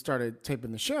before we started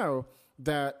taping the show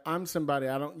that I'm somebody,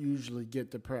 I don't usually get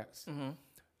depressed.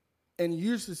 And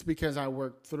usually it's because I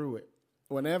work through it.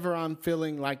 Whenever I'm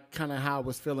feeling like kind of how I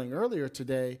was feeling earlier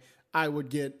today,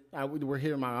 we're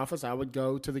here in my office, I would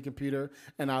go to the computer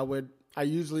and I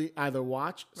usually either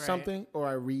watch something or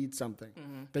I read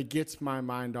something that gets my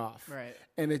mind off. Right.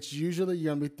 And it's usually,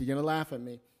 you're gonna laugh at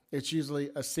me, it's usually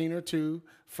a scene or two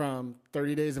from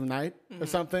 30 Days of Night or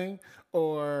something,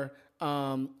 or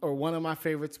one of my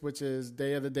favorites, which is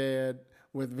Day of the Dead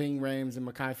with Ving Rhames and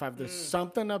Mekhi Phifer. There's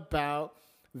something about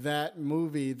that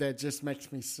movie that just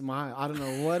makes me smile. I don't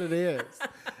know what it is.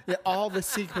 All the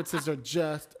sequences are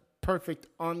just perfect,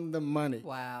 on the money.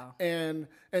 Wow. And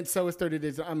so it's 30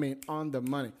 Days, on the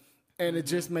money. And it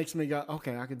just makes me go,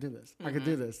 okay, I can do this. I can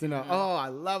do this. You know, oh, I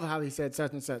love how he said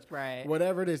such and such. Right.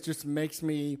 Whatever it is, just makes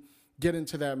me get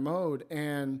into that mode.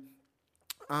 And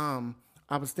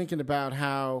I was thinking about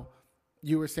how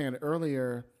you were saying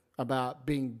earlier about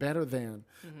being better than.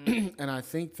 And I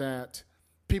think that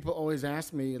people always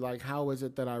ask me, like, how is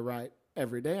it that I write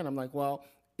every day? And I'm like, well,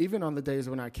 even on the days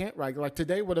when I can't write, like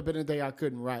today would have been a day I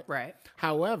couldn't write. Right.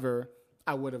 However,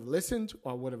 I would have listened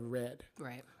or I would have read.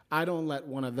 Right. I don't let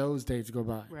one of those days go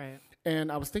by. Right.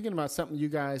 And I was thinking about something you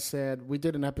guys said. We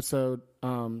did an episode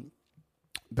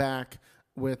back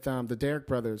with the Derrick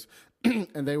brothers,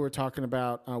 and they were talking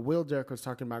about, Will Derrick was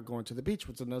talking about going to the beach,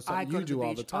 which I know something you do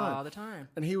all the time. All the time.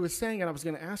 And he was saying, and I was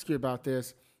going to ask you about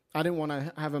this, I didn't want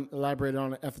to have him elaborate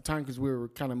on it at the time because we were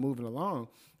kind of moving along,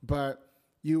 but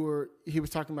he was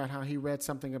talking about how he read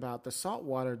something about the salt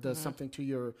water does something to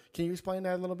your, can you explain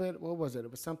that a little bit? What was it?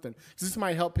 It was something. 'Cause this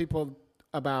might help people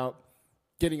about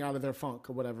getting out of their funk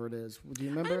or whatever it is. Do you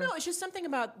remember? I don't know. It's just something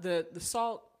about the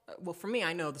salt. Well, for me,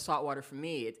 I know the salt water for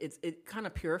me, it kind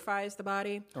of purifies the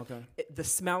body. Okay. The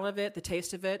smell of it, the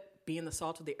taste of it, being the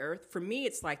salt of the earth. For me,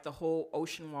 it's like the whole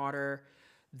ocean water,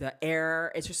 the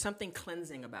air. It's just something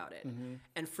cleansing about it.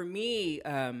 And for me,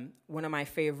 one of my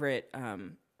favorite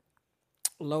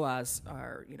loas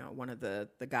are, one of the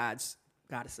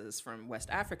goddesses from West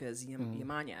Africa is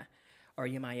Yamanya. Or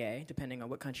Yamaye, depending on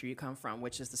what country you come from,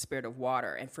 which is the spirit of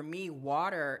water. And for me,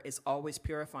 water is always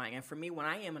purifying. And for me, when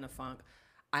I am in a funk,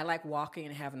 I like walking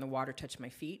and having the water touch my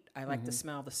feet. I like the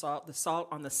smell of the salt. The salt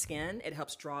on the skin, it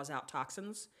helps draws out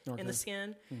toxins in the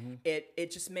skin.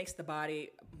 It just makes the body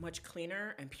much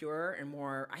cleaner and purer and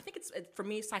more, I think for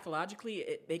me, psychologically,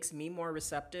 it makes me more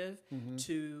receptive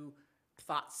to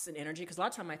thoughts and energy. Because a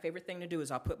lot of times my favorite thing to do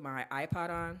is I'll put my iPod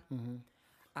on.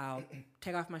 I'll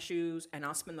take off my shoes, and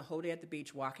I'll spend the whole day at the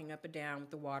beach walking up and down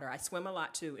with the water. I swim a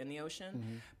lot, too, in the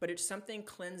ocean, but it's something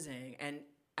cleansing. And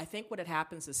I think what it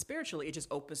happens is spiritually, it just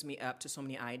opens me up to so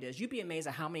many ideas. You'd be amazed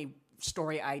at how many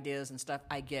story ideas and stuff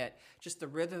I get. Just the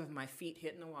rhythm of my feet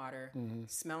hitting the water,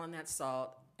 smelling that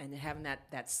salt, and having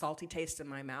that salty taste in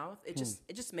my mouth. It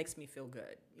just makes me feel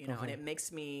good, and it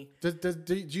makes me.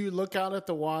 Do you look out at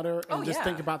the water and just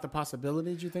think about the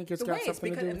possibilities? You think it's got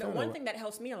something to do with it? And the one thing that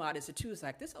helps me a lot is is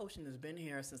like this ocean has been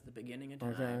here since the beginning of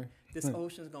time. Okay. This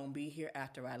ocean's gonna be here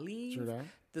after I leave. True that.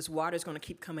 This water's gonna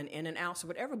keep coming in and out. So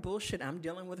whatever bullshit I'm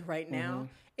dealing with right now,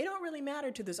 it don't really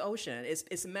matter to this ocean.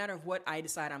 It's a matter of what I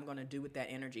decide I'm gonna do with that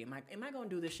energy. Am I gonna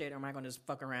do this shit, or am I gonna just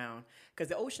fuck around? Because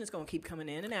the ocean is gonna keep coming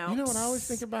in and out. You know what I always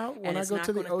think about when I go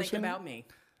to the ocean? Think about me.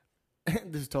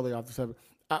 This is totally off the subject.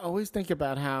 I always think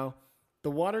about how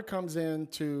the water comes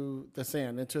into the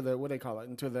sand, into the, what do they call it?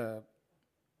 Into the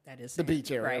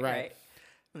beach area, right?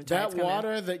 That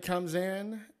water that comes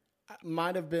in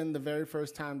might have been the very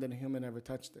first time that a human ever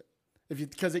touched it.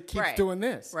 Because it keeps doing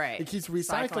this. Right. It keeps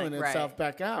recycling itself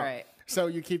back out. Right. So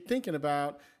you keep thinking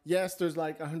about, yes, there's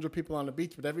like 100 people on the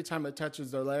beach, but every time it touches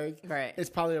their leg, it's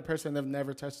probably a person that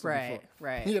never touched it before.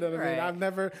 Right. You know what I mean? I've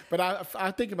never, but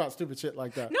I think about stupid shit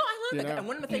like that. No, I love it. And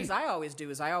one of the things I always do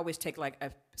is I always take like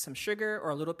some sugar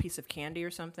or a little piece of candy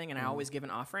or something, and I always give an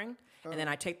offering. And then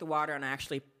I take the water and I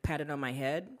actually pat it on my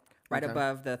head, right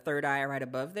above the third eye, right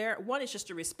above there. One is just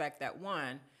to respect that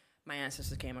my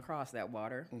ancestors came across that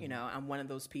water. I'm one of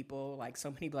those people, like so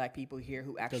many black people here,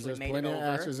 who actually made it over. There's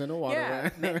plenty of ashes in the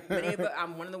water. Yeah, many of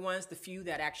I'm one of the few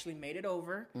that actually made it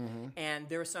over, and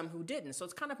there are some who didn't. So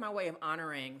it's kind of my way of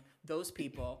honoring those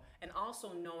people, and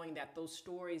also knowing that those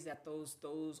stories, that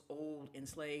those old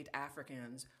enslaved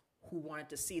Africans who wanted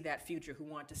to see that future, who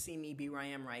want to see me be where I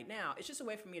am right now, it's just a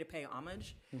way for me to pay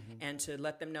homage and to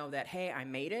let them know that, hey, I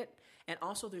made it. And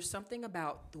also there's something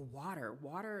about the water.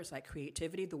 Water is like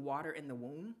creativity, the water in the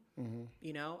womb.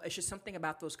 It's just something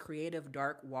about those creative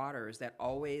dark waters that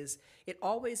always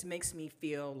makes me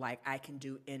feel like I can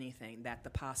do anything, that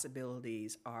the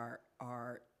possibilities are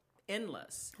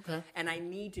endless. Okay. And I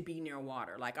need to be near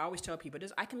water. Like I always tell people,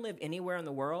 I can live anywhere in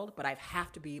the world, but I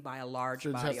have to be by a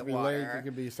large body of water. Lake, it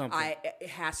could be something. It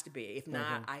has to be. If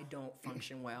not, I don't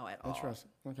function well at all.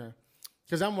 Interesting. Okay.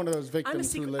 Because I'm one of those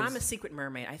victims who lives... I'm a secret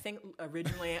mermaid. I think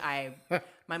originally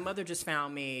my mother just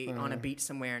found me on a beach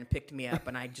somewhere and picked me up,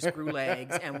 and I just grew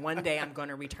legs. And one day I'm going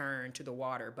to return to the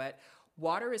water. But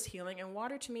water is healing, and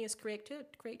water to me is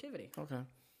creativity. Okay.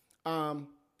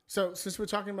 So since we're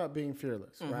talking about being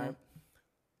fearless, right?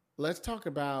 Let's talk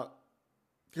about,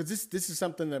 because this is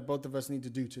something that both of us need to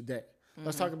do today.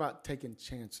 Let's talk about taking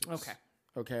chances.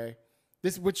 Okay.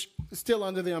 This, which is still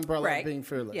under the umbrella of being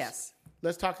fearless. Yes.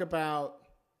 Let's talk about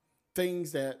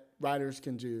things that writers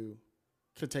can do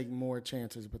to take more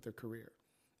chances with their career.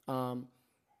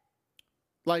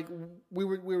 Like we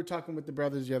were talking with the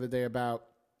brothers the other day about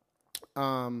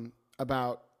going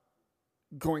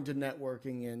to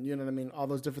networking and, you know what I mean, all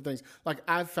those different things. Like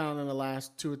I've found in the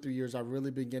last 2 or 3 years, I've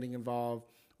really been getting involved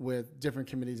with different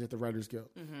committees at the Writers Guild,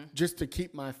 just to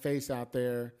keep my face out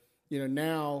there.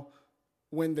 Now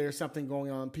when there's something going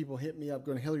on, people hit me up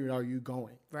going, Hilliard, are you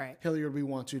going? Right. Hilliard, we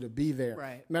want you to be there.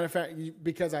 Right. Matter of fact,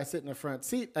 because I sit in the front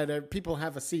seat, people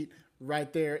have a seat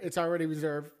right there. It's already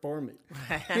reserved for me.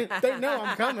 They know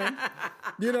I'm coming.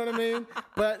 You know what I mean?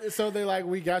 But so they like,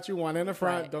 we got you one in the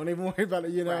front. Right. Don't even worry about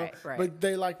it, you know? Right. But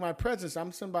they like my presence.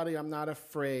 I'm somebody, I'm not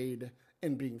afraid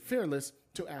in being fearless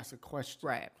to ask a question.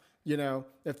 Right. You know,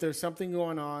 if there's something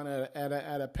going on at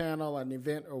a panel, an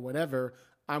event, or whatever,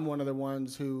 I'm one of the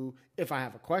ones who, if I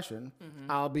have a question,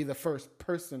 I'll be the first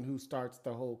person who starts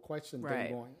the whole question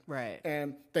thing going. Right.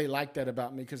 And they like that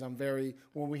about me because I'm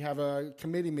when we have a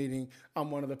committee meeting,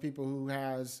 I'm one of the people who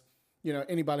has, you know,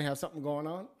 anybody have something going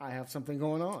on? I have something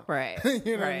going on. Right. You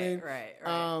know what I Right, mean?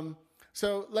 right.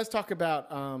 So let's talk about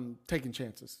taking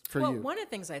chances for you. Well, one of the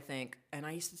things I think, and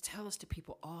I used to tell this to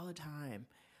people all the time,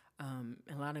 and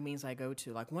a lot of meetings I go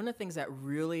to, like one of the things that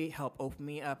really helped open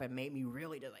me up and made me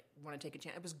really to like want to take a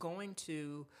chance, it was going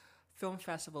to film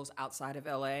festivals outside of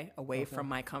LA, away from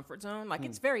my comfort zone. Like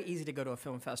it's very easy to go to a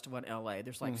film festival in LA.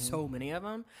 There's like so many of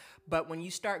them. But when you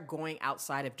start going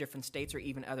outside of different states or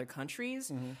even other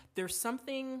countries, there's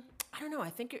something, I don't know,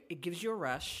 I think it gives you a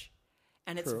rush.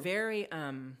 And it's very,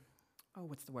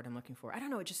 what's the word I'm looking for? I don't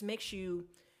know, it just makes you,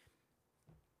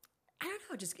 I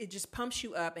don't know, it just pumps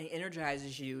you up and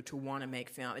energizes you to want to make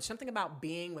film. It's something about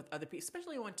being with other people,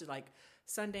 especially when I went to like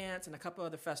Sundance and a couple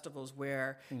other festivals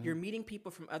where you're meeting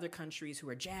people from other countries who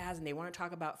are jazz and they want to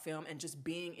talk about film, and just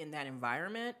being in that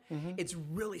environment, it's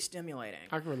really stimulating.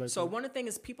 I can relate So to that. one of the things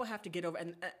is people have to get over,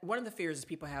 and one of the fears is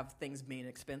people have things being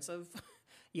expensive.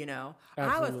 You know,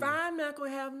 Absolutely. I'm not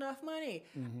going to have enough money.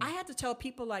 I had to tell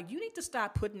people like, you need to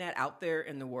stop putting that out there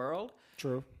in the world.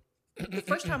 True. The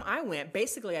first time I went,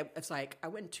 basically, it's like I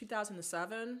went in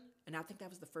 2007, and I think that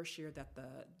was the first year that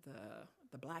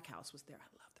the Black House was there. I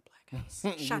love the Black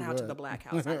House. Shout out to the Black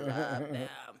House. I love them.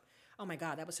 Oh my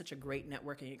God, that was such a great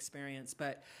networking experience.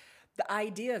 But the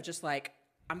idea of just like,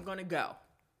 I'm going to go.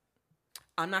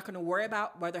 I'm not going to worry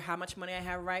about how much money I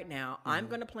have right now. I'm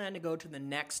going to plan to go to the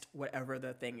next whatever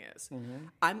the thing is.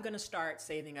 I'm going to start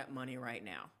saving up money right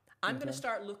now. I'm going to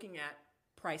start looking at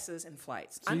prices and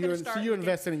flights. So you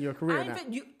invested in your career now.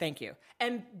 Thank you.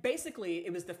 And basically,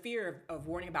 it was the fear of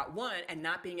worrying about one and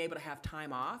not being able to have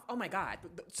time off. Oh my God.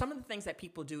 Some of the things that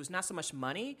people do is not so much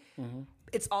money.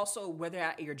 It's also whether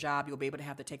at your job you'll be able to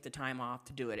have to take the time off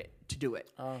to do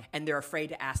it. And they're afraid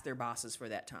to ask their bosses for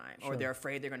that time, or they're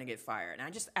afraid they're going to get fired.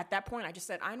 And at that point, I just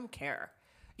said, I don't care.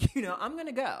 You know, I'm going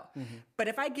to go. But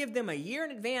if I give them a year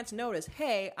in advance notice,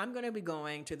 hey, I'm going to be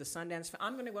going to the Sundance,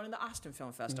 I'm going to go to the Austin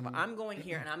Film Festival. I'm going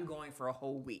here and I'm going for a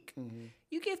whole week.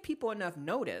 You give people enough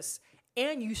notice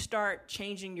and you start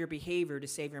changing your behavior to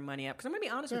save your money up. Because I'm going to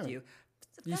be honest with you.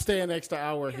 You stay an extra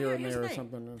hour here and here's there the or thing.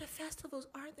 something. The festivals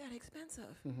aren't that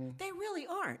expensive. They really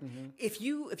aren't. If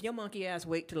your monkey ass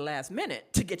wait to the last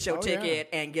minute to get your ticket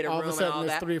and get a All of a room sudden and all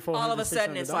it's that, $300, all of a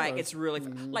sudden it's like $600. it's really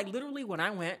like literally when I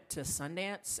went to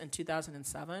Sundance in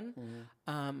 2007,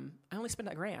 I only spent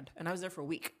 $1,000 and I was there for a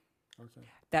week. Okay.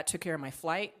 That took care of my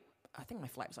flight. I think my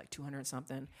flight was like 200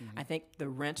 something. I think the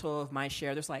rental of my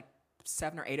share, there's like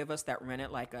 7 or 8 of us that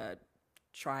rented like a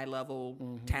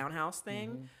tri-level townhouse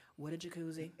thing with a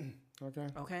jacuzzi.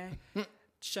 Okay.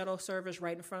 Shuttle service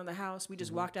right in front of the house. We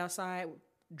just walked outside,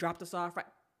 dropped us off. Right,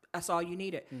 that's all you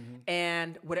needed.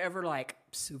 And whatever like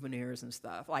souvenirs and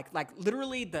stuff. Like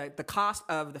literally the cost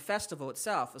of the festival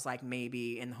itself was like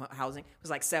maybe in housing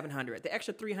was like $700. The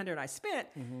extra $300 I spent,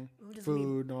 just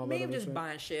Food and all that maybe other just shit.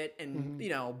 buying shit and you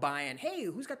know buying. Hey,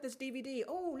 who's got this DVD?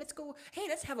 Oh, let's go. Hey,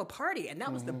 let's have a party. And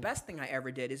that was the best thing I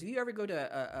ever did. Is if you ever go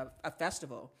to a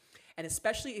festival, and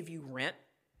especially if you rent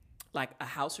like a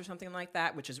house or something like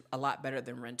that, which is a lot better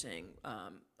than renting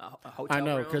a hotel I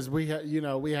know, room. because we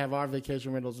have our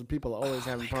vacation rentals and people are always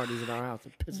having parties in our house.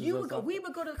 It pisses us off. We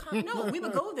would go to we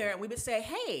would go there and we would say,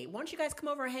 hey, why don't you guys come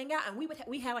over and hang out? And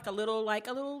we had like a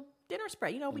little dinner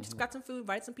spread. You know, we just got some food,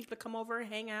 invited some people to come over and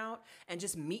hang out and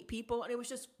just meet people, and it was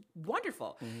just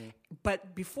wonderful.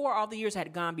 But before all the years I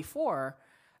had gone before,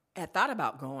 I thought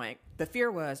about going. The fear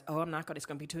was, oh, I'm not going. It's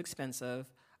going to be too expensive.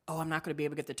 Oh, I'm not going to be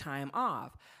able to get the time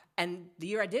off. And the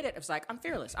year I did it was like, I'm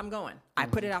fearless. I'm going. I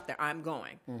put it out there. I'm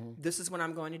going. This is what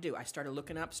I'm going to do. I started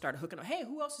looking up, started hooking up. Hey,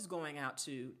 who else is going out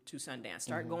to Sundance?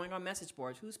 Start going on message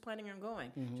boards. Who's planning on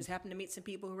going? Just happened to meet some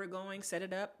people who were going, set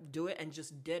it up, do it, and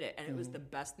just did it. And it was the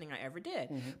best thing I ever did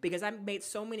because I made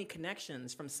so many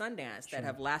connections from Sundance that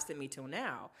have lasted me till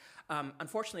now.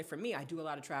 Unfortunately for me, I do a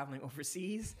lot of traveling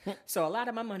overseas. So a lot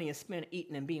of my money is spent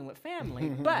eating and being with family.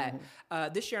 But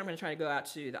this year I'm going to try to go out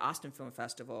to the Austin Film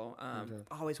Festival. I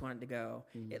always wanted to go.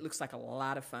 It looks like a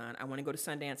lot of fun. I want to go to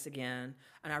Sundance again.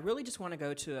 And I really just want to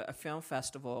go to a film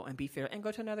festival and be fair and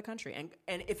go to another country.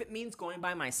 And if it means going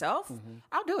by myself,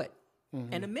 I'll do it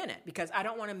in a minute because I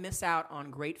don't want to miss out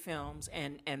on great films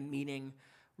and meeting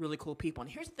really cool people. And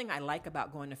here's the thing I like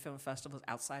about going to film festivals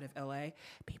outside of LA.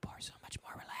 People are so much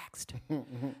more relaxed.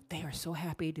 They are so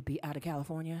happy to be out of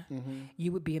California.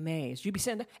 You would be amazed. You'd be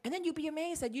sitting there, and then you'd be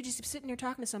amazed that you just sitting there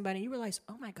talking to somebody and you realize,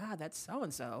 oh my God, that's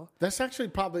so-and-so. That's actually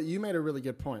probably, you made a really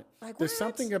good point. Like, There's what?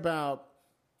 something about,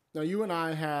 now you and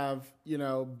I have,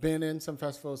 been in some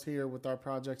festivals here with our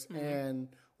projects, and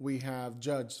we have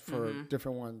judged for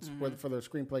different ones, whether for their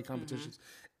screenplay competitions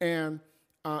and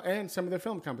some of their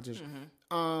film competitions.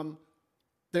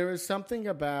 There is something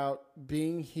about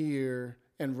being here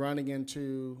and running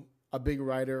into a big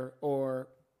writer or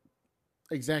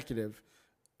executive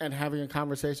and having a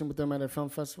conversation with them at a film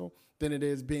festival than it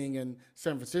is being in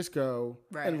San Francisco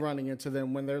and running into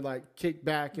them when they're like kick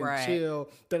back and chill.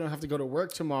 They don't have to go to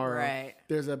work tomorrow. Right.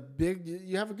 There's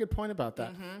you have a good point about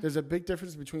that. There's a big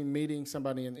difference between meeting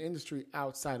somebody in the industry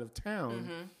outside of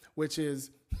town, which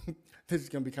is, this is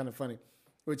going to be kind of funny,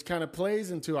 which kind of plays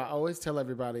into, I always tell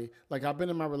everybody, like I've been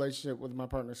in my relationship with my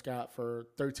partner Scott for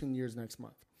 13 years next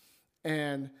month.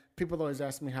 And people always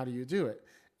ask me, how do you do it?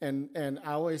 And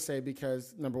I always say,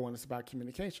 because number one, it's about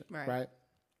communication, right?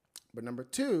 But number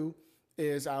two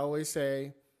is I always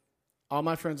say, all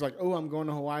my friends are like, oh, I'm going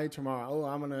to Hawaii tomorrow. Oh,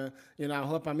 I'm going to, I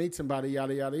hope I meet somebody,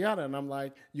 yada, yada, yada. And I'm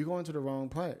like, you're going to the wrong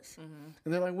place.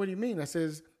 And they're like, what do you mean? I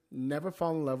says, never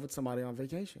fall in love with somebody on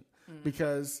vacation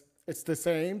because it's the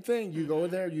same thing. You go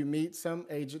there, you meet some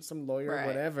agent, some lawyer,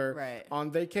 whatever, on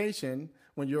vacation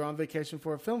when you're on vacation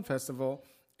for a film festival.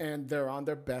 And they're on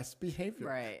their best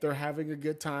behavior. They're having a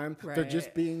good time. They're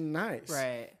just being nice.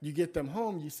 You get them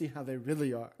home, you see how they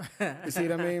really are. You see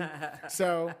what I mean?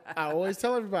 So I always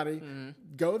tell everybody,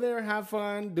 go there, have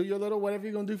fun, do your little whatever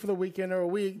you're going to do for the weekend or a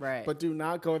week. But do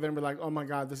not go there and be like, oh my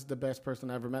God, this is the best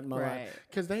person I ever met in my life.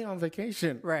 Because they on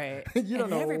vacation. You don't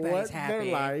know what they're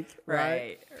like.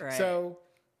 Right. So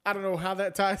I don't know how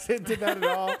that ties into that at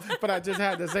all, but I just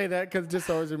had to say that because it just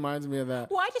always reminds me of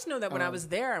that. Well, I just know that when I was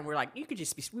there and we were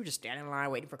just standing in line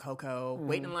waiting for Coco,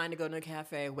 waiting in line to go to a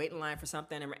cafe, waiting in line for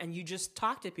something, and you just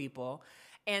talk to people.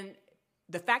 And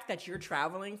the fact that you're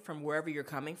traveling from wherever you're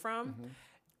coming from,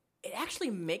 it actually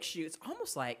makes you, it's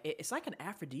almost like, it's like an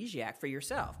aphrodisiac for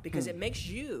yourself because it makes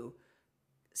you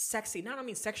sexy, not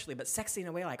only sexually, but sexy in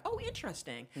a way like, oh,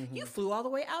 interesting. You flew all the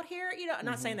way out here. I'm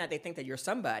not saying that they think that you're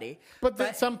somebody.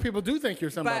 But some people do think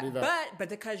you're somebody, though. But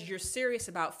because you're serious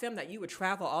about film, that you would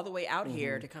travel all the way out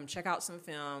here to come check out some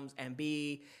films and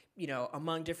be,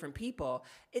 among different people,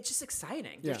 it's just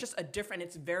exciting. There's just a different,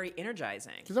 it's very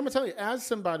energizing. Because I'm going to tell you, as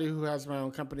somebody who has my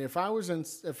own company, if I was in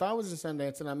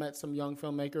Sundance and I met some young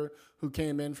filmmaker who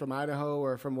came in from Idaho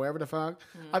or from wherever the fuck,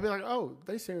 I'd be like, oh,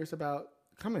 they serious about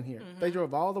coming here. They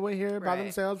drove all the way here by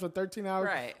themselves for 13 hours.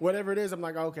 Whatever it is, I'm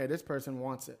like, okay, this person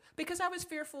wants it. Because I was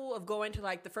fearful of going to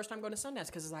the first time going to Sundance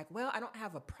because it's like, well, I don't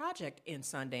have a project in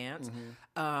Sundance.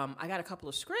 I got a couple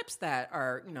of scripts that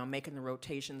are, making the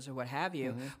rotations or what have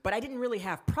you, but I didn't really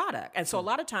have product. And so a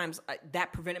lot of times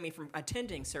that prevented me from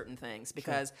attending certain things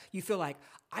because you feel like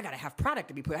I got to have product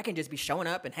to be put. I can just be showing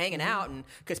up and hanging out and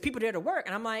because people are there to work.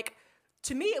 And I'm like,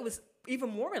 to me, it was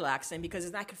even more relaxing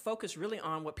because I could focus really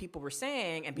on what people were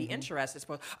saying and be interested.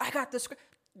 So I got this script.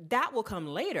 That will come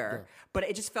later. But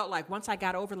it just felt like once I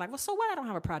got over, like, well, so what? I don't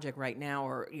have a project right now,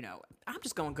 or I'm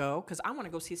just going to go because I want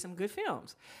to go see some good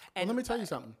films. And let me tell you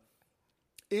something.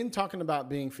 In talking about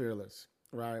being fearless,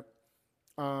 right?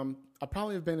 I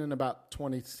probably have been in about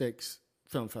 26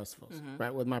 film festivals,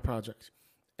 right, with my projects,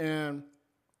 and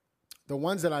the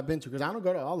ones that I've been to, because I don't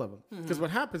go to all of them. Because what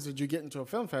happens is you get into a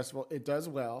film festival, it does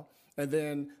well, and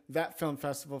then that film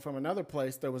festival from another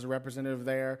place, there was a representative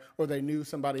there, or they knew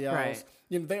somebody else.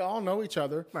 They all know each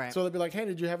other. So they'd be like, hey,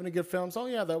 did you have any good films? Oh,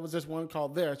 yeah, there was this one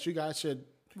called This. You guys should.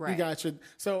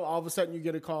 So all of a sudden you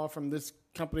get a call from this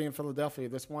company in Philadelphia,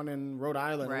 this one in Rhode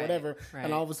Island, or whatever,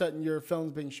 and all of a sudden your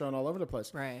film's being shown all over the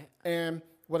place. And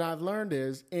what I've learned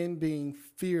is in being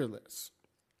fearless,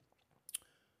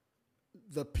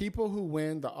 the people who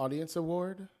win the audience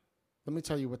award, let me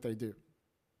tell you what they do.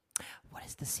 What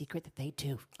is the secret that they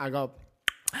do? I go,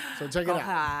 so check it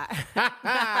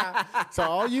out. So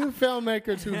all you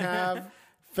filmmakers who have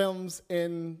films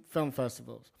in film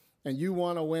festivals and you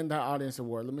want to win that audience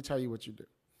award, let me tell you what you do.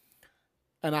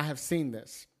 And I have seen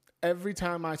this. Every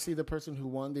time I see the person who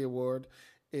won the award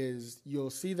is you'll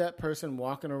see that person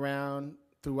walking around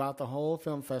throughout the whole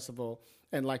film festival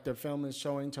and like their film is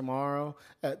showing tomorrow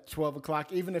at 12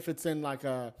 o'clock, even if it's in like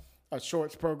a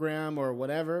shorts program or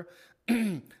whatever,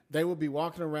 they will be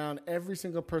walking around every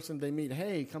single person they meet.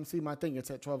 Hey, come see my thing. It's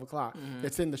at 12 o'clock.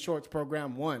 It's in the shorts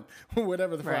program 1,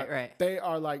 whatever the fuck. They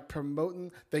are like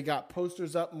promoting. They got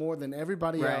posters up more than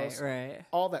everybody else.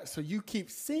 All that. So you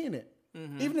keep seeing it.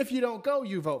 Even if you don't go,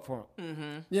 you vote for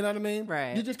them. You know what I mean?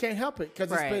 Right. You just can't help it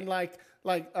because it's been like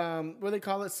what do they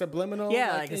call it? Subliminal.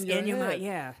 Yeah, like it's in your head. mind.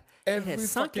 Yeah. Every it has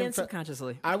sunk fucking in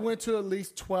subconsciously. I went to at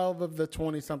least 12 of the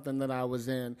 20-something that I was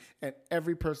in, and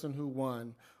every person who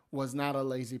won was not a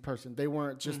lazy person. They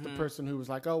weren't just the person who was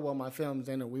like, oh, well, my film's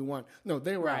in and we won. No,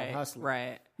 they were out hustling.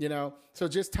 Right. You know? So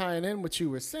just tying in what you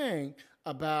were saying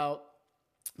about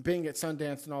being at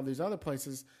Sundance and all these other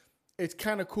places, it's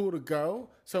kind of cool to go.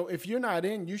 So if you're not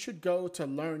in, you should go to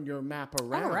learn your map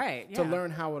around. To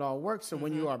learn how it all works. So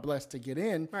when you are blessed to get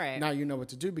in, now you know what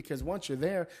to do. Because once you're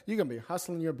there, you're going to be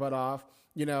hustling your butt off,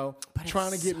 you know,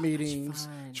 trying to get meetings,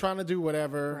 trying to do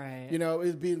whatever. Right. You know,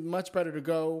 it'd be much better to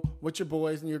go with your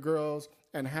boys and your girls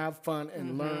and have fun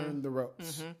and learn the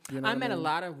ropes. You know I met a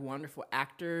lot of wonderful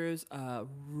actors,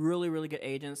 really, really good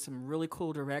agents, some really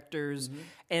cool directors.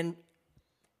 And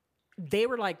they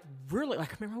were like really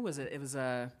like, I remember who was it? It was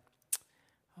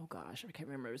oh gosh, I can't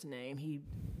remember his name. He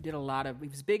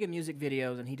was big in music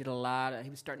videos, and he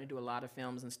was starting to do a lot of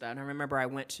films and stuff. And I remember I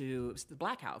went to the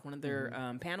Black House, one of their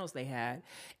panels they had,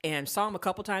 and saw him a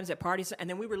couple times at parties. And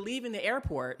then we were leaving the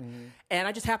airport, and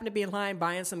I just happened to be in line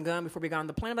buying some gum before we got on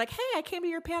the plane. I'm like, hey, I came to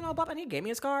your panel, and he gave me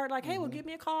his card. Like, hey, well, give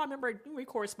me a call. I remember we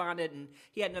corresponded, and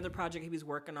he had another project he was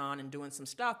working on and doing some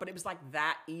stuff, but it was like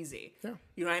that easy. Yeah.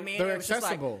 You know what I mean? They're it was just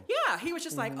accessible. Like, yeah, he was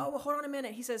just like, oh, well, hold on a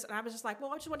minute. He says, and I was just like,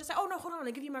 well, I just wanted to say, oh, no, hold on,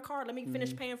 I'll give you my card. Let me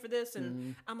finish paying for this.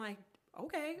 And I'm like,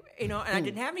 okay, you know, and I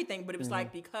didn't have anything, but it was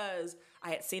like because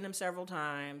I had seen him several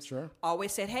times,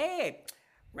 always said, hey,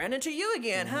 ran into you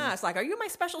again, huh? It's like, are you my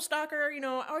special stalker? You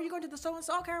know, are you going to the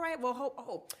so-and-so? Okay, right. Well,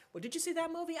 well, did you see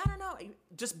that movie? I don't know.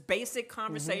 Just basic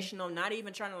conversational, not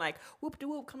even trying to like,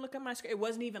 whoop-de-whoop, come look at my screen. It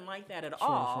wasn't even like that at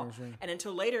all. And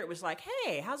until later, it was like,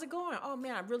 hey, how's it going? Oh,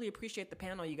 man, I really appreciate the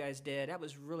panel you guys did. That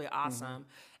was really awesome.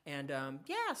 And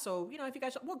yeah, so, you know, if you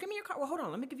guys, well, give me your card. Well, hold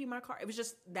on, let me give you my card. It was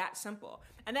just that simple.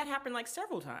 And that happened like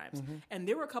several times. And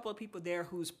there were a couple of people there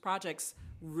whose projects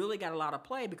really got a lot of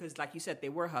play because, like you said, they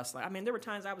were hustling. I mean, there were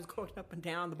times I was going up and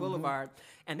down the boulevard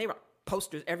and they were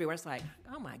posters everywhere. It's like,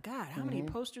 oh my God, how many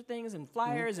poster things and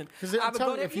flyers? And I would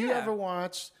go to, if you ever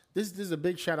watch, this is a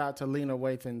big shout out to Lena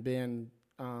Waithe and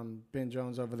Ben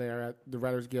Jones over there at the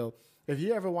Writers Guild. If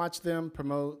you ever watch them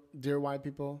promote Dear White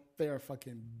People, they are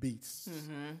fucking beasts.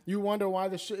 You wonder why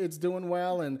it's doing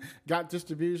well and got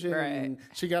distribution and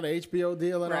she got an HBO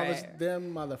deal and all this.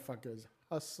 Them motherfuckers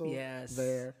hustle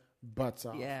their butts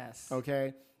off.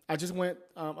 Okay? I just went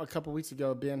a couple weeks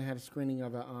ago. Ben had a screening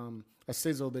of a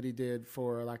sizzle that he did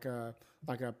for like a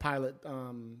pilot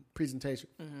presentation.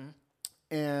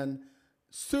 And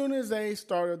soon as they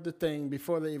started the thing,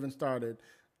 before they even started,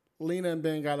 Lena and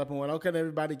Ben got up and went, okay,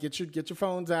 everybody, get your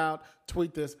phones out,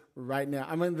 tweet this right now.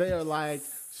 I mean, they are like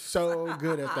so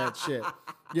good at that shit.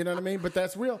 You know what I mean? But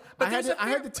that's real. But I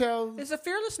had to tell. There's a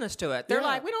fearlessness to it. They're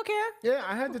like, we don't care. Yeah,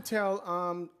 I had to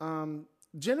tell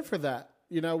Jennifer that.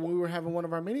 You know, when we were having one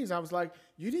of our meetings, I was like,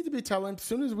 you need to be telling, as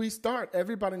soon as we start,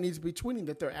 everybody needs to be tweeting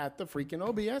that they're at the freaking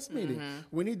OBS meeting.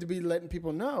 We need to be letting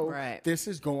people know this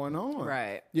is going on.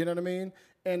 Right. You know what I mean?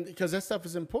 And because that stuff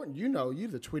is important. You know, you're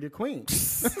the tweeter queen.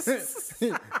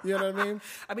 You know what I mean?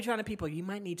 I've been trying to people, you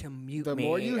might need to mute me. The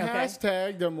more you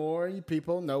hashtag, the more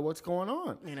people know what's going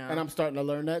on. You know? And I'm starting to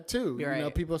learn that too. You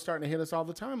know, people are starting to hit us all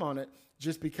the time on it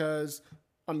just because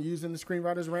I'm using the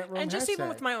Screenwriters Rant Room and just hashtag. Even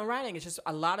with my own writing, it's just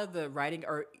a lot of the writing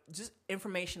or just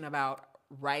information about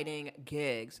writing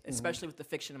gigs, especially with the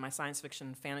fiction and my science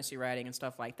fiction, fantasy writing and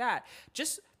stuff like that.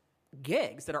 Just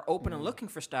gigs that are open and looking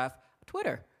for stuff.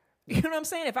 Twitter. You know what I'm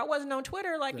saying? If I wasn't on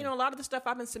Twitter, like, you know, a lot of the stuff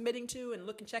I've been submitting to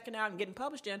and checking out and getting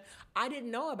published in, I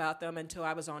didn't know about them until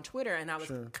I was on Twitter and I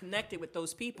was connected with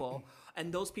those people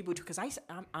and those people too. Because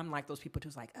I'm like those people too.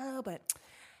 It's like, oh, but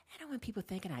I don't want people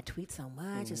thinking I tweet so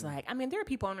much. It's like, I mean, there are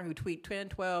people on there who tweet 10,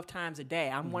 12 times a day.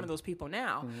 I'm one of those people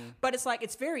now. But it's like,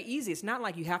 it's very easy. It's not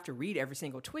like you have to read every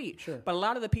single tweet. But a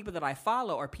lot of the people that I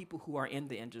follow are people who are in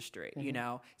the industry, you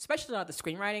know, especially a lot of the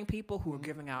screenwriting people who are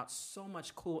giving out so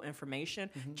much cool information.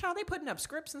 Child, they putting up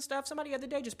scripts and stuff. Somebody the other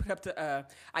day just put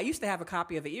up I used to have a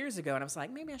copy of it years ago, and I was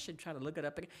like, maybe I should try to look it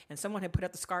up again. And someone had put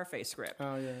up the Scarface script.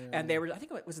 And they were, I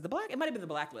think it was it might have been the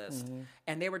Blacklist.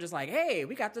 And they were just like, hey,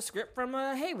 we got the script from,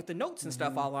 with the notes and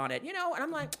stuff all on it, you know? And I'm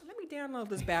like, let me download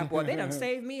this bad boy. They done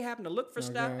saved me having to look for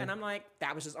stuff. Okay. And I'm like,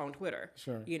 that was just on Twitter.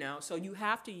 Sure. You know, so you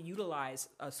have to utilize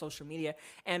social media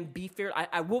and be fearless.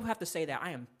 I will have to say that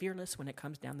I am fearless when it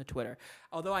comes down to Twitter.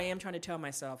 Although I am trying to tell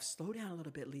myself, slow down a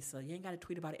little bit, Lisa. You ain't got to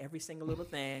tweet about every single little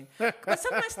thing. But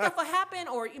sometimes stuff will happen,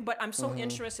 but I'm so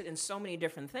interested in so many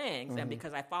different things. And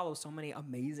because I follow so many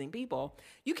amazing people,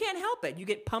 you can't help it. You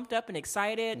get pumped up and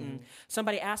excited, and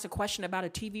somebody asks a question about a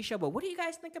TV show, but what do you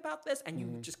guys think about this? And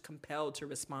you just compelled to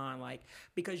respond, like,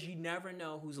 because you never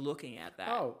know who's looking at that.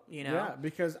 Oh, you know? yeah,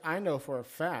 because I know for a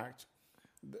fact,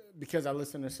 because I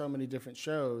listen to so many different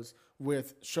shows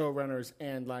with showrunners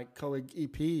and like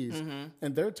co-EPs,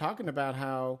 and they're talking about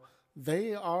how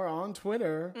they are on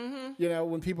Twitter. You know,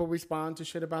 when people respond to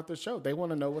shit about the show, they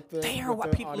want to know what the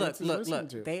People listening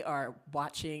to. They are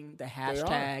watching the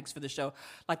hashtags for the show,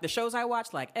 like the shows I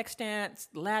watch, like Extant,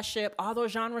 Last Ship, all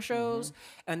those genre shows,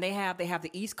 and they have the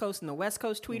East Coast and the West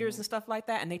Coast tweeters and stuff like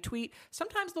that, and they tweet.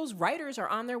 Sometimes those writers are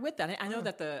on there with that. I know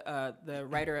that the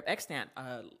writer of Extant,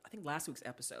 I think last week's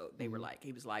episode, they were like,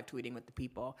 he was live tweeting with the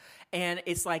people, and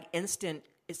it's like instant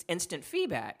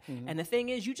feedback. And the thing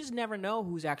is, you just never know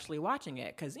who's actually watching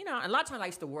it. Because, you know, a lot of times I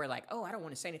used to worry, like, oh, I don't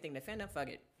want to say anything to offend them, fuck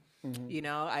it. You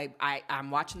know,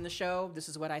 I'm watching the show. This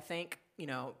is what I think, you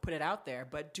know, put it out there.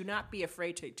 But do not be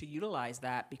afraid to utilize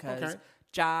that, because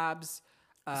jobs,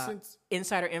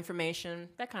 insider information,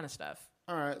 that kind of stuff.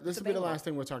 All right, this will be the last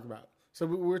thing we'll talk about. So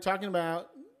we're talking about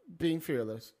being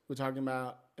fearless. We're talking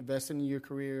about investing in your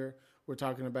career. We're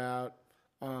talking about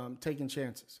taking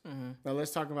chances. Now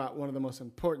let's talk about one of the most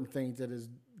important things that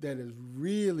is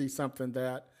really something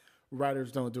that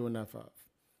writers don't do enough of: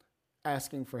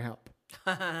 asking for help.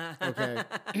 Okay,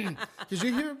 because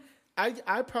you hear,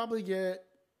 I probably get,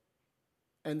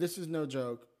 and this is no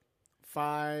joke,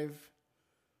 5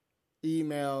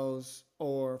 emails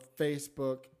or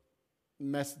Facebook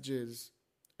messages,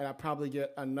 and I probably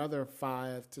get another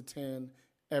 5 to 10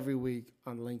 every week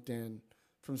on LinkedIn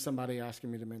from somebody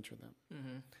asking me to mentor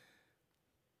them.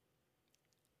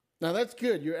 Now, that's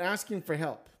good. You're asking for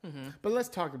help. But let's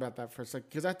talk about that for a second,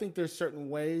 because I think there's certain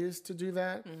ways to do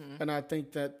that. And I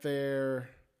think that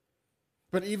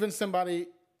but even somebody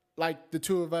like the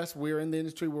two of us, we're in the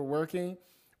industry, we're working,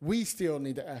 we still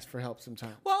need to ask for help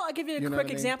sometimes. Well, I'll give you a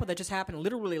quick example that just happened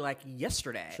literally like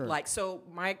yesterday. Sure. Like, so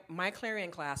my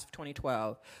Clarion class of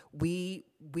 2012, we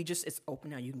just, it's open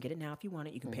now. You can get it now if you want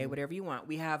it. You can pay whatever you want.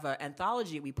 We have an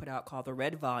anthology we put out called The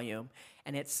Red Volume,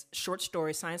 and it's short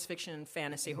stories, science fiction,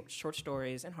 fantasy, short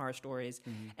stories, and horror stories.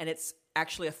 And it's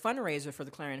actually a fundraiser for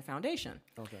the Clarion Foundation.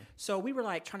 Okay. So we were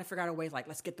like trying to figure out a way, like,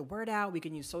 let's get the word out. We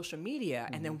can use social media.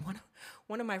 And then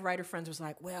one of my writer friends was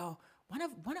like, well, why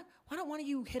don't one of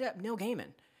you hit up Neil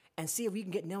Gaiman and see if we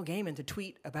can get Neil Gaiman to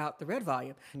tweet about the Red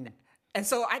Volume? And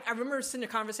so I remember sitting in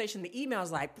a conversation, the emails,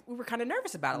 like, we were kind of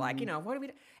nervous about it, like, you know, what do we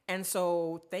do? And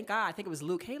so thank God, I think it was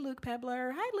Luke. Hey, Luke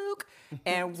Pebler. Hi, Luke.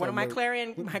 And one of my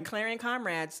Clarion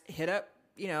comrades hit up,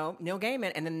 you know, Neil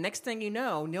Gaiman, and then the next thing you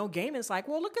know, Neil Gaiman's like,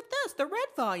 well, look at this, the Red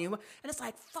Volume. And it's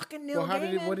like, fucking Neil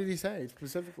Gaiman. What did he say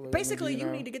specifically? Basically, you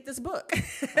need to get this book.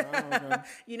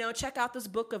 You know, check out this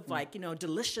book of, like, you know,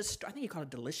 delicious, I think you call it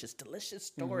delicious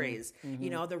stories, you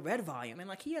know, the Red Volume. And,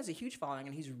 like, he has a huge following,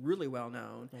 and he's really well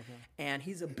known, and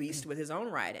he's a beast with his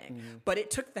own writing. But it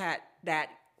took that,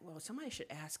 well, somebody should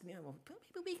ask me. Well,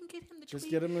 maybe we can get him to tweet.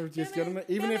 Just get him,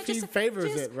 even if he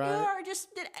favors it, right?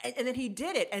 And then he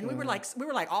did it, and we were like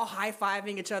all high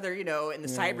fiving each other, you know, in the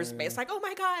cyberspace, like, oh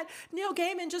my God, Neil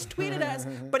Gaiman just tweeted us.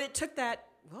 But it took that.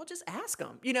 Well, just ask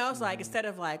him. You know, it's like, instead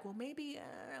of like, well, maybe,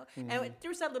 and there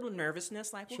was that little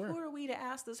nervousness, like, well, who are we to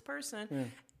ask this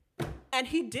person? And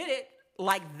he did it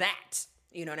like that.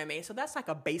 You know what I mean? So that's like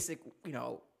a basic, you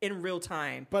know, in real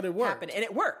time. But it worked. Happened. And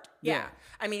it worked. Yeah.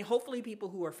 I mean, hopefully people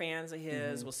who are fans of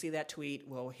his will see that tweet,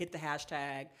 will hit the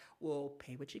hashtag, will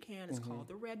pay what you can. It's called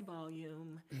The Red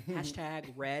Volume.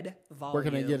 Hashtag Red Volume. Where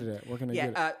can I get it at? Where can I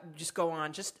get it? Just go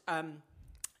on. Just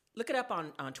look it up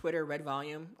on Twitter, Red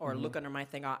Volume, or look under my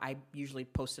thing. I usually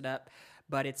post it up.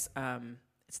 But it's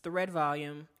The Red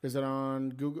Volume. Is it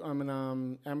on Google?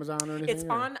 Amazon or anything? It's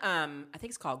on, I think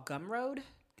it's called Gumroad.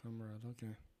 Okay.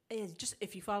 It's just,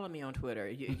 if you follow me on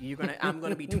Twitter, I'm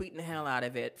gonna be tweeting the hell out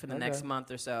of it for the next month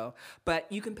or so. But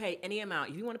you can pay any amount.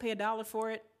 If you want to pay $1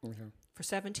 for it, for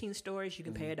 17 stories, you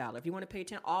can pay $1. If you want to pay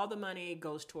 10, all the money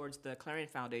goes towards the Clarion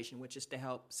Foundation, which is to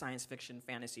help science fiction,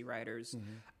 fantasy writers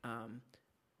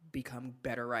become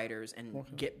better writers and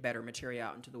get better material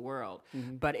out into the world.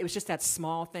 But it was just that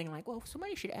small thing, like, well,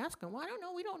 somebody should ask him. Well, I don't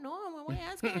know. We don't know him. Why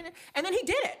ask him? And then he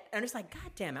did it. And it's like,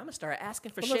 God damn, I'm going to start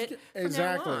asking for shit from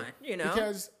now on, you know?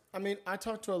 Because, I mean, I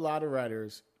talk to a lot of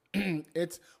writers.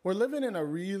 We're living in a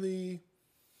really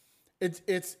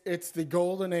It's the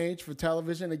golden age for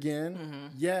television again.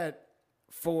 Yet,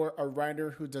 for a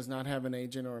writer who does not have an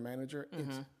agent or a manager,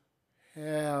 it's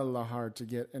hella hard to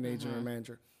get an agent or a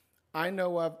manager. I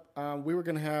know of, we were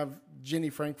going to have Jenny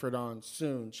Frankfurt on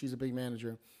soon. She's a big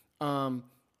manager. And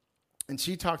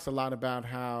she talks a lot about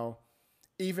how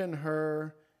even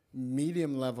her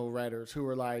medium level writers who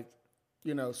are like,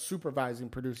 supervising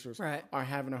producers are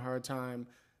having a hard time.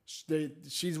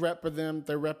 She's repping them.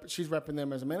 She's repping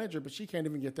them as a manager, but she can't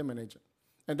even get them an agent.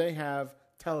 And they have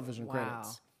television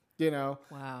credits.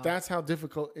 That's how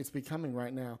difficult it's becoming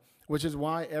right now, which is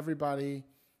why everybody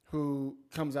who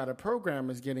comes out of program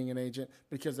is getting an agent,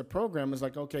 because the program is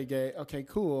like, okay,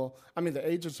 cool. I mean, the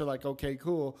agents are like, okay,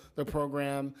 cool. The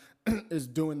program is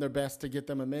doing their best to get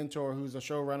them a mentor who's a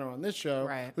showrunner on this show,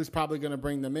 who's probably going to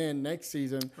bring them in next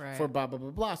season for blah, blah,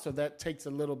 blah, blah. So that takes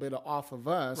a little bit off of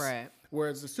us. Right.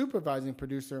 Whereas the supervising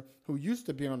producer who used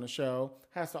to be on the show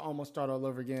has to almost start all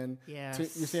over again. Yes.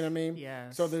 You see what I mean?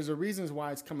 Yes. So there's a reasons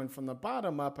why it's coming from the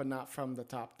bottom up and not from the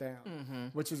top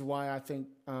down, which is why I think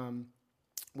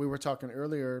we were talking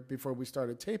earlier before we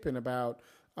started taping about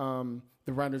the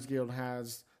Writers Guild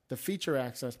has the feature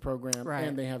access program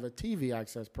and they have a TV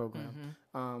access program,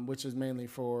 which is mainly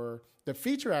for the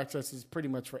feature access is pretty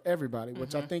much for everybody,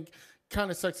 which I think kind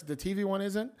of sucks that the TV one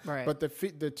isn't, but the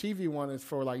TV one is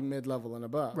for like mid-level and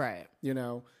above,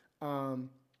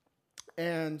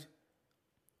 and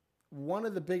one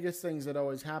of the biggest things that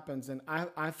always happens, and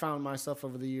I found myself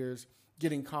over the years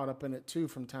getting caught up in it too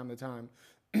from time to time,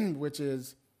 which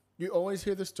is you always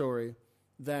hear the story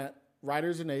that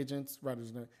agents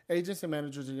and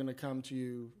managers are going to come to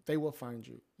you. They will find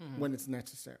you when it's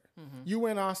necessary. You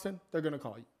win Austin, they're going to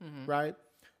call you, right?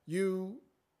 You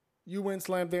win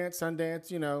Slam Dance, Sundance,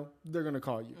 they're going to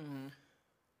call you.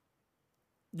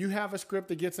 You have a script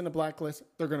that gets in the blacklist,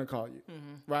 they're going to call you,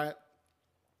 right?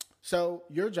 So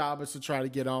your job is to try to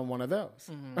get on one of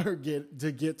those or get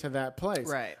to that place.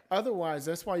 Right. Otherwise,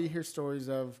 that's why you hear stories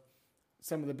of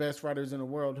some of the best writers in the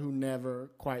world who never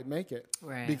quite make it.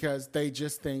 Right. Because they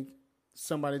just think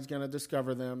somebody's going to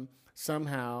discover them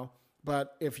somehow.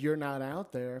 But if you're not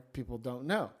out there, people don't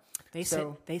know. They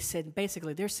said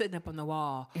basically they're sitting up on the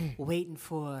wall waiting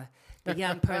for the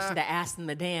young person to ask them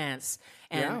to dance.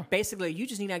 And basically you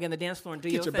just need to get on the dance floor and do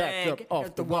your thing. Get your back up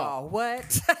off the wall.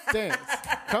 What? Dance.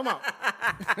 Come on.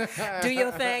 Do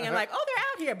your thing. And like, oh, they're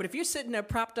out here. But if you're sitting there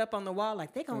propped up on the wall,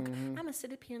 like they're going, I'm going to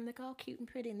sit up here and look all cute and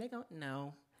pretty. And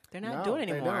no, they're not doing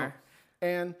it anymore.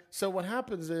 And so what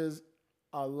happens is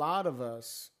a lot of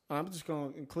us, I'm just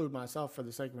going to include myself for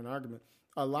the sake of an argument,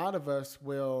 a lot of us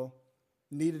will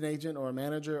need an agent or a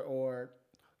manager or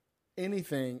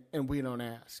anything, and we don't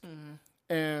ask.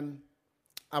 And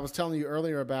I was telling you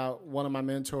earlier about one of my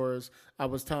mentors. I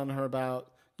was telling her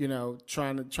about,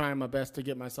 trying my best to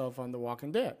get myself on The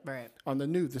Walking Dead, on the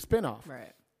spinoff.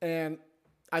 Right. And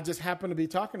I just happened to be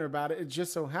talking to her about it. It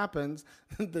just so happens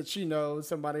that she knows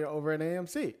somebody over at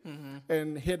AMC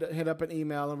and hit up an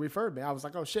email and referred me. I was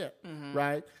like, oh, shit,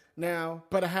 right? Now,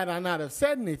 but had I not have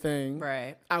said anything,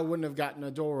 I wouldn't have gotten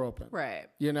a door open. Right.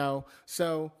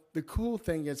 So the cool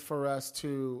thing is for us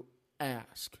to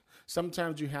ask.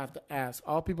 Sometimes you have to ask.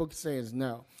 All people can say is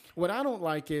no. What I don't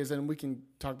like is, and we can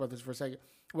talk about this for a second,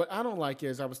 what I don't like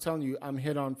is, I was telling you, I'm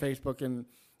hit on Facebook and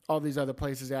all these other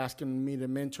places asking me to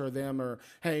mentor them or,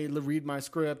 hey, read my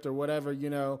script or whatever,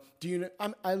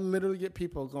 I literally get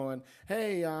people going,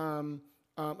 hey,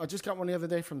 I just got one the other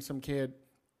day from some kid,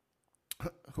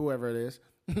 whoever it is,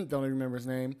 don't even remember his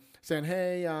name, saying,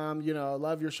 hey,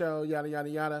 love your show, yada, yada,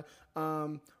 yada.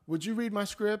 Would you read my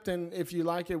script? And if you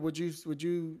like it, would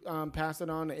you pass it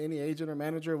on to any agent or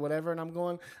manager or whatever? And I'm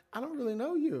going, I don't really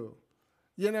know you.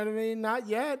 You know what I mean? Not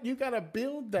yet. You got to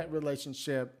build that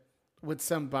relationship with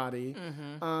somebody.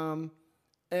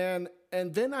 And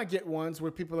then I get ones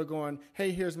where people are going,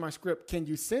 hey, here's my script. Can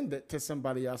you send it to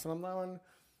somebody else? And I'm going,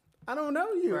 I don't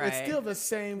know you. Right. It's still the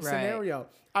same scenario.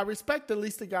 I respect at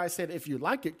least the guy said, if you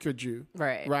like it, could you?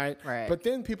 Right. But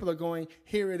then people are going,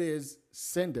 here it is,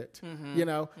 send it. You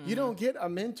don't get a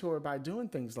mentor by doing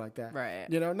things like that. Right.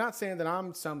 Not saying that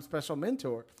I'm some special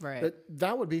mentor. Right. But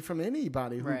that would be from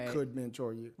anybody who could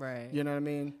mentor you. Right. You know what I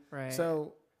mean? Right.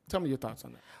 So tell me your thoughts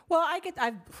on that. Well,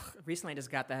 I've recently just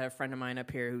got a friend of mine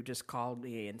up here who just called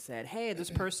me and said, hey,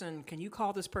 this person, can you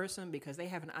call this person because they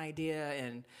have an idea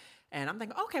and I'm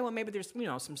thinking, okay, well, maybe there's,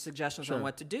 some suggestions on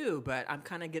what to do, but I'm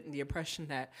kind of getting the impression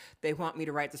that they want me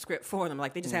to write the script for them.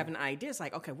 Like, they just have an idea. It's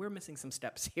like, okay, we're missing some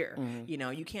steps here.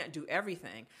 You can't do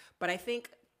everything. But I think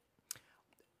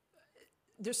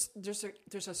there's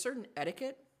a certain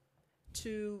etiquette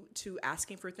to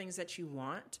asking for things that you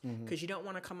want, Mm-hmm. because you don't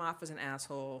want to come off as an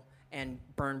asshole and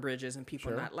burn bridges and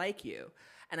people not like you.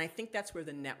 And I think that's where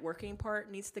the networking part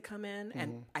needs to come in. Mm-hmm.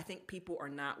 And I think people are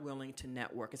not willing to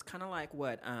network. It's kind of like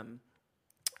what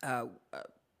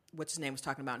what's his name was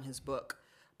talking about in his book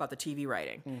about the TV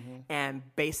writing, and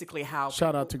basically how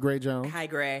Shout out to Gray Jones. Hi,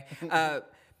 Gray.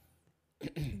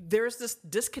 There's this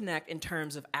disconnect in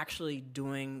terms of actually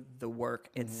doing the work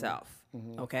itself.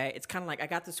 Okay? It's kind of like, I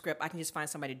got the script, I can just find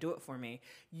somebody to do it for me.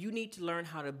 You need to learn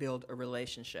how to build a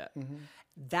relationship.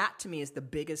 That, to me, is the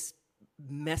biggest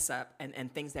mess up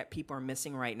and things that people are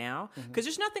missing right now. Because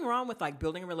there's nothing wrong with like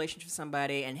building a relationship with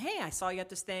somebody and, hey, I saw you at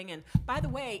this thing, and by the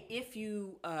way, if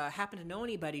you happen to know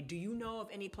anybody, do you know of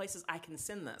any places I can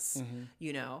send this?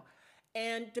 You know?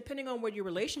 And depending on what your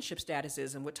relationship status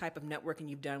is and what type of networking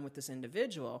you've done with this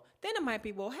individual, then it might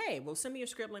be, well, hey, well, send me your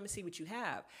script. Let me see what you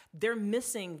have. They're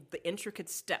missing the intricate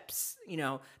steps. You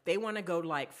know, they want to go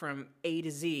like from A to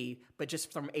Z, but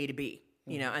just from A to B,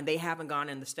 you know, and they haven't gone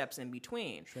in the steps in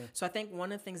between. So I think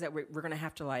one of the things that we're going to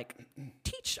have to like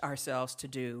teach ourselves to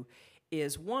do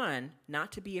is, one,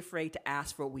 not to be afraid to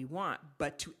ask for what we want,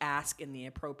 but to ask in the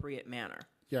appropriate manner.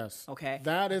 Yes. Okay.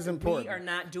 That is important. We are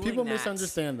not doing People that.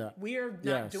 misunderstand that. We are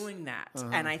not doing that.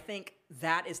 And I think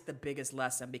that is the biggest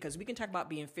lesson, because we can talk about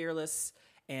being fearless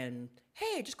and,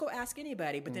 hey, just go ask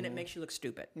anybody, but then it makes you look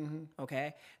stupid.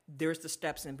 Okay. There's the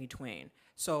steps in between.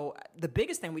 So the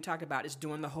biggest thing we talked about is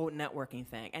doing the whole networking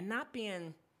thing and not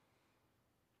being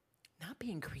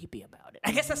creepy about it.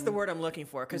 I guess that's the word I'm looking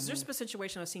for. Because there's been a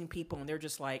situation I've seen people and they're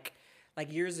just like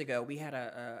years ago, we had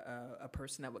a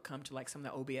person that would come to like some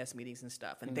of the OBS meetings and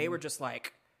stuff, and they were just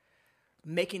like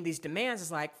making these demands.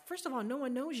 It's like, first of all, no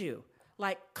one knows you.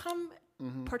 Like, come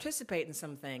participate in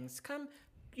some things. Come,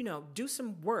 you know, do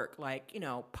some work. Like, you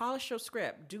know, polish your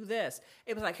script. Do this.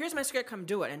 It was like, here's my script. Come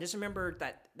do it. And just remember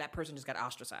that person just got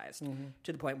ostracized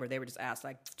to the point where they were just asked,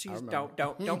 like, geez, don't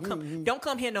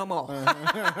come here no more.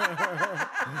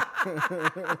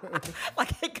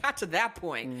 Like, it got to that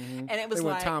point. And it was They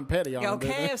went like, Tom Petty on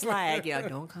okay, it's like, yeah,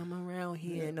 don't come around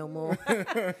here no more.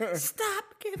 Stop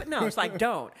giving. No, it's like,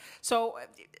 don't. So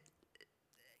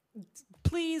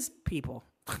please, people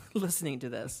listening to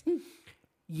this,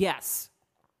 yes,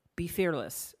 be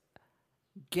fearless.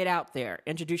 Get out there.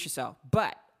 Introduce yourself.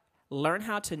 But learn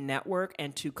how to network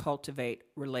and to cultivate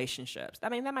relationships. I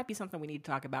mean, that might be something we need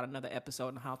to talk about another episode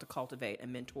on how to cultivate a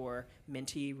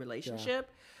mentor-mentee relationship.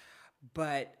 Yeah.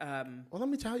 But well, let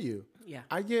me tell you. Yeah.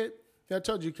 I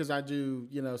told you because I do,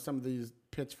 you know, some of these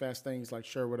pitch fest things like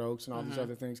Sherwood Oaks and all these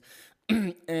other things.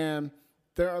 And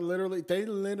they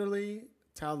literally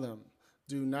tell them,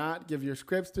 do not give your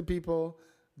scripts to people.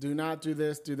 Do not do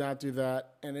this, do not do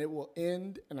that, and it will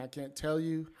end. And I can't tell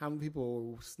you how many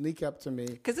people will sneak up to me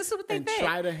because this is what they think.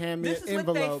 Try to hand me an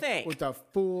envelope with a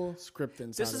full script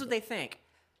inside. This is what they think.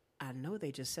 I know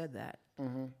they just said that,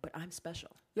 but I'm special.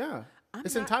 Yeah,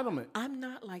 it's entitlement. I'm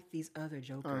not like these other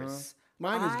jokers.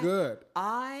 Mine is good.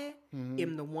 I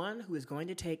am the one who is going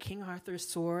to take King Arthur's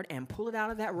sword and pull it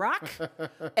out of that rock.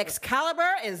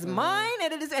 Excalibur is mine,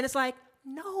 and it's like,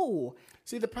 no.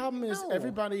 See, the problem is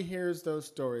everybody hears those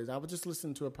stories. I was just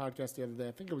listening to a podcast the other day.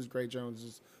 I think it was Gray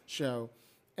Jones's show.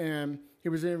 And he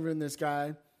was interviewing this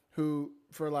guy who,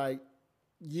 for like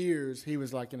years, he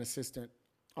was like an assistant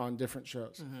on different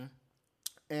shows.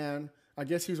 And I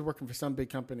guess he was working for some big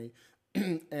company.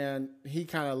 And he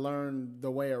kind of learned the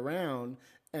way around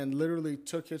and literally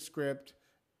took his script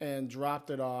and dropped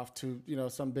it off to, you know,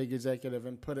 some big executive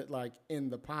and put it like in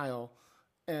the pile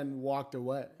and walked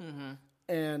away.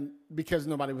 And because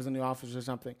nobody was in the office or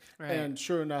something. Right. And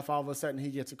sure enough, all of a sudden he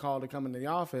gets a call to come into the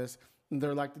office. And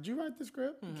they're like, did you write the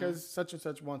script? Because such and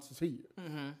such wants to see you.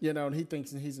 You know, and he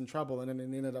thinks he's in trouble. And then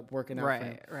it ended up working out for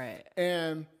him. Right.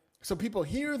 And so people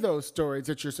hear those stories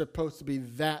that you're supposed to be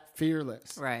that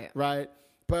fearless. Right.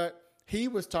 But he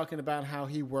was talking about how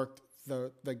he worked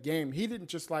the game. He didn't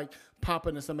just like pop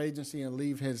into some agency and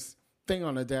leave his thing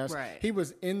on a desk. Right. He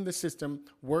was in the system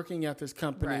working at this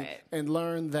company and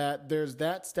learned that there's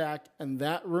that stack and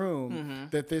that room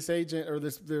that this agent or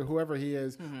whoever he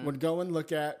is would go and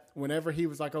look at whenever he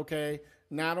was like, okay,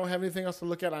 now I don't have anything else to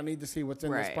look at. I need to see what's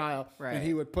in this pile. And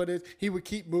he would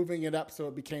keep moving it up so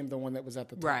it became the one that was at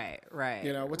the top.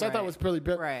 You know, which I thought was pretty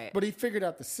big. But he figured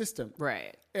out the system.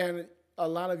 And a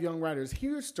lot of young writers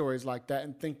hear stories like that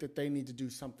and think that they need to do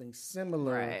something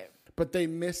similar. But they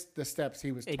missed the steps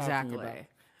he was talking about.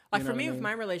 Like for me, with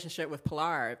my relationship with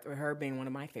Pilar, her being one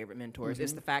of my favorite mentors,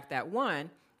 is the fact that one,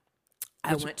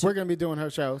 we're going to be doing her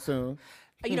show soon.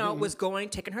 You know, was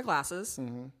taking her classes.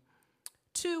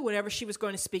 Two, whenever she was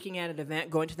going to speaking at an event,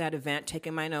 going to that event,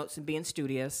 taking my notes and being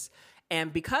studious.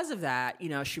 And because of that, you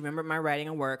know, she remembered my writing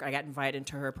and work. I got invited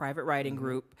into her private writing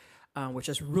group, which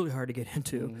is really hard to get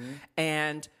into.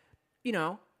 And, you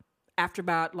know, after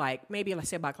about maybe let's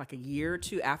say about a year or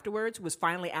two afterwards, was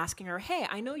finally asking her, hey,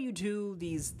 I know you do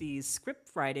these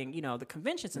script writing, you know, the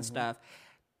conventions and stuff.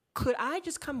 Could I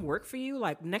just come work for you?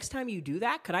 Like, next time you do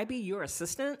that, could I be your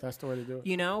assistant? That's the way to do it.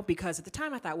 You know, because at the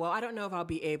time I thought, well, I don't know if I'll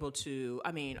be able to,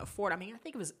 afford. I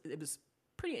think it was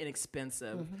pretty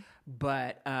inexpensive,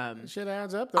 but shit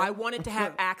adds up, though. I wanted to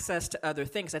have access to other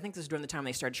things. I think this is during the time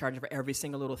they started charging for every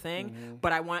single little thing,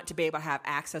 but I wanted to be able to have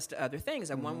access to other things.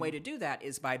 And one way to do that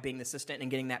is by being the assistant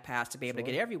and getting that pass to be able to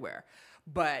get everywhere.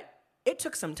 But it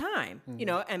took some time, you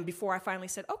know, and before I finally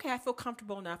said, okay, I feel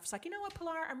comfortable enough. It's like, you know what,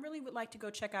 Pilar, I really would like to go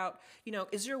check out, you know,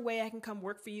 is there a way I can come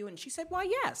work for you? And she said, well,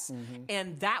 yes.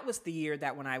 And that was the year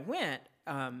that when I went,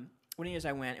 one of the years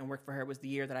I went and worked for her was the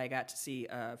year that I got to see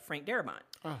Frank Darabont.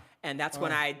 And that's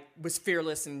when I was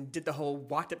fearless and did the whole,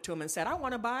 walked up to him and said, I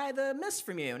want to buy the mist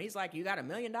from you. And he's like, you got $1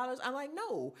 million? I'm like,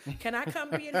 no, can I come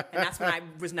be? And that's when I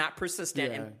was not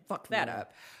persistent and fucked that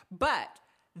up. But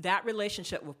that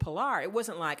relationship with Pilar, it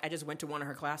wasn't like I just went to one of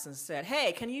her classes and said,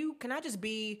 hey, can I just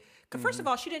be, because first of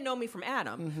all, she didn't know me from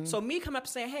Adam. So me come up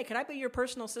saying, hey, can I be your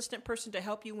personal assistant person to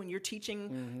help you when you're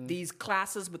teaching these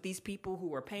classes with these people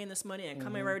who are paying this money and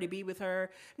coming ready to be with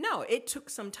her? No, it took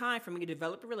some time for me to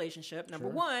develop a relationship. Number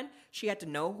one, she had to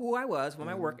know who I was, what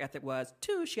my work ethic was.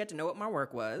 Two, she had to know what my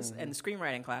work was and the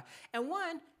screenwriting class. And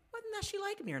one, whether or not she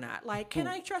liked me or not. Like, can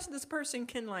I trust this person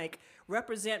can,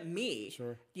 represent me?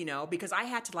 Sure. You know, because I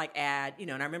had to, add, you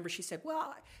know, and I remember she said,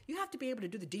 well, you have to be able to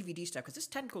do the DVD stuff because it's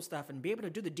technical stuff and be able to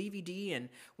do the DVD. And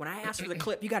when I ask for the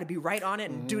clip, you got to be right on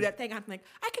it and do that thing. I'm like,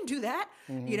 I can do that,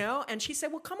 you know? And she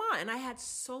said, well, come on. And I had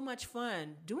so much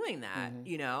fun doing that,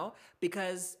 you know,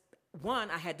 because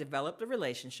one, I had developed a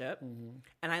relationship,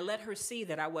 and I let her see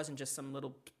that I wasn't just some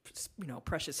little, you know,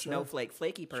 precious snowflake,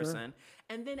 flaky person,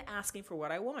 and then asking for what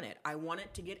I wanted. I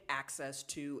wanted to get access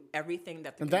to everything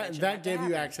that the convention that had to gave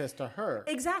you happen. access to her.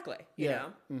 Exactly. You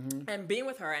know? And being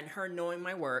with her and her knowing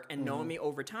my work and knowing me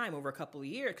over time, over a couple of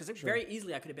years, because very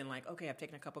easily I could have been like, okay, I've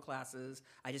taken a couple classes,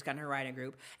 I just got in her writing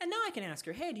group, and now I can ask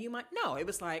her, hey, do you mind? No, it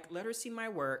was like, let her see my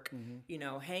work, you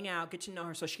know, hang out, get to know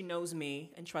her so she knows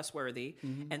me and trustworthy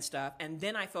and stuff. And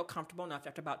then I felt comfortable enough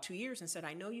after about 2 years and said,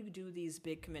 I know you do these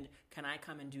big conventions. Can I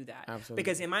come and do that? Absolutely.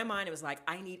 Because in my mind, it was like,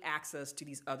 I need access to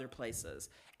these other places.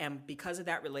 And because of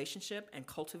that relationship and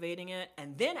cultivating it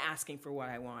and then asking for what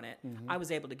I wanted, I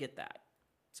was able to get that.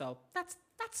 So that's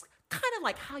kind of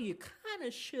like how you kind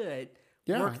of should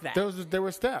work that. There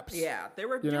were steps. Yeah, there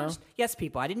were. You know? Yes,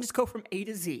 people. I didn't just go from A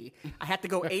to Z. I had to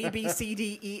go A, B, C,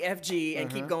 D, E, F, G, and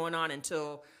keep going on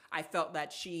until I felt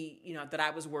that she, you know, that I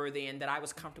was worthy and that I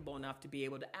was comfortable enough to be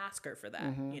able to ask her for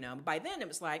that. You know, by then it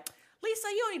was like, Lisa,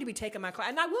 you don't need to be taking my class.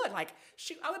 And I would,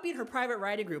 I would be in her private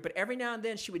writing group, but every now and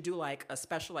then she would do a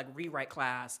special rewrite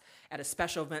class at a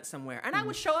special event somewhere. And I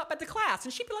would show up at the class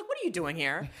and she'd be like, what are you doing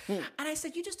here? And I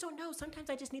said, you just don't know.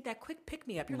 Sometimes I just need that quick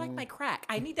pick-me-up. You're like my crack.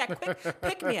 I need that quick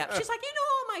pick-me-up. She's like, you know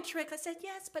all my tricks. I said,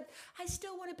 yes, but I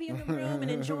still want to be in the room and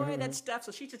enjoy that stuff.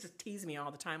 So she just teased me all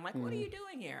the time, like, what are you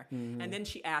doing here? And then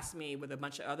she asked me with a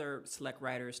bunch of other select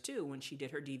writers too when she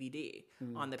did her DVD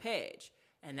on the page.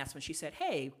 And that's when she said,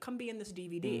 hey, come be in this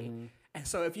DVD. And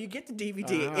so if you get the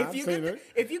DVD,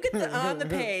 if you get the on the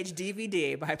page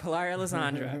DVD by Pilar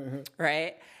Alessandra,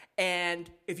 right? And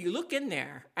if you look in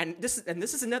there, and this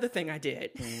is another thing I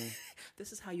did.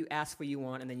 This is how you ask for you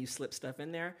want, and then you slip stuff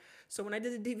in there. So when I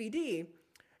did the DVD,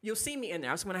 you'll see me in there.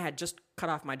 That's when I had just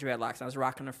cut off my dreadlocks. I was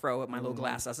rocking a fro with my little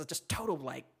glasses. I was just total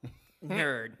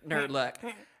nerd look.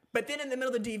 But then in the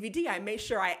middle of the DVD, I made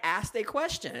sure I asked a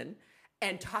question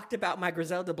and talked about my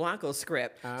Griselda Blanco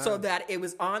script so that it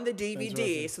was on the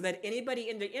DVD so that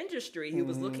anybody in the industry who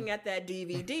was looking at that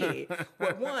DVD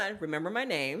would, one, remember my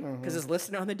name because it's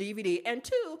listed on the DVD, and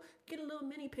two, get a little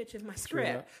mini pitch of my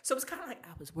script. So it was kind of like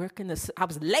I was working this, I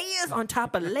was layers on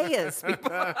top of layers.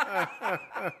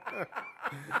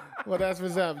 Well, that's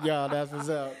what's up, y'all. That's what's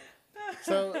up.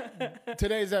 So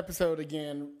today's episode,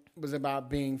 again, was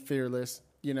about being fearless,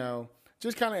 you know,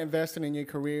 just kind of investing in your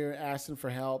career, asking for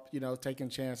help, you know, taking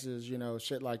chances, you know,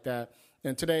 shit like that.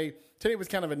 And today was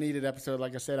kind of a needed episode.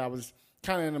 Like I said, I was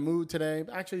kind of in a mood today.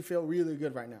 I actually feel really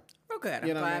good right now. Real good. I'm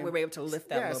glad we were able to lift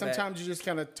that a little bit. Yeah, sometimes you just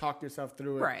kind of talk yourself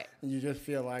through it. Right. And you just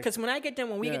feel like... Because when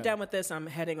we get done with this, I'm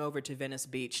heading over to Venice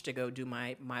Beach to go do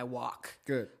my walk.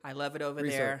 Good. I love it over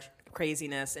there.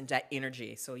 Craziness and that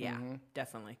energy. So, yeah,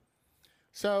 definitely.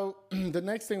 So, the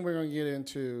next thing we're going to get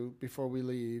into before we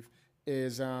leave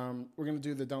is we're going to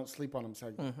do the Don't Sleep on Them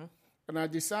segment. And I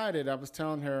was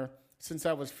telling her, since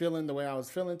I was feeling the way I was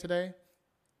feeling today,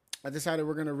 I decided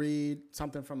we're gonna read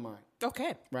something from mine.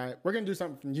 Okay. Right, we're gonna do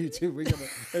something from YouTube.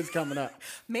 It's coming up.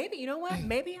 Maybe, you know what?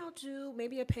 Maybe I'll do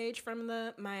a page from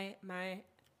my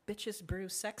Bitches Brew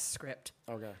sex script.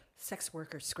 Okay. Sex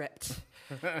worker script.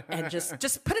 And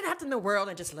just put it out in the world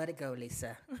and just let it go,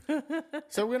 Lisa.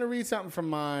 So we're gonna read something from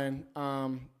mine.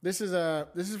 This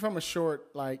is from a short,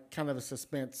 like kind of a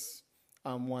suspense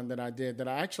one that I did that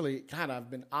I actually, God, I've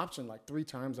been optioned like 3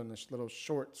 times on this little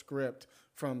short script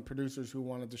from producers who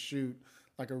wanted to shoot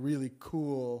like a really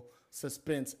cool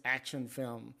suspense action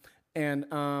film. And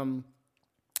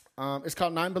it's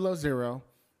called 9 Below Zero.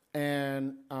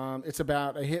 And it's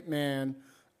about a hitman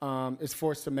is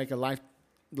forced to make a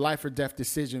life or death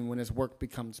decision when his work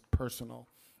becomes personal.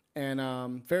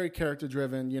 And very character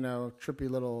driven, trippy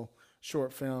little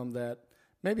short film that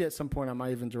maybe at some point I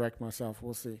might even direct myself.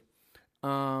 We'll see.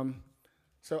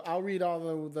 So I'll read all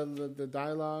the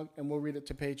dialogue, and we'll read it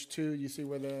to page 2. You see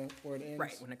where it ends?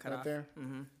 Right, when it cut off. There.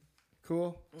 Mm-hmm.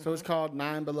 Cool. Mm-hmm. So it's called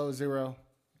 9 Below Zero.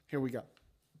 Here we go.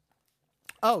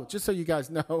 Oh, just so you guys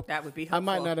know, that would be helpful.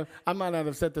 I might not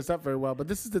have set this up very well, but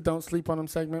this is the Don't Sleep on Them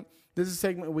segment. This is a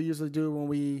segment we usually do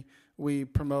when we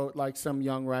promote like some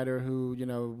young writer who,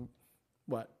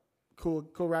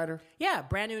 cool writer. Yeah,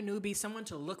 brand new newbie, someone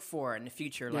to look for in the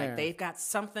future. Like they've got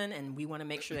something, and we want to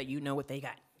make sure that you know what they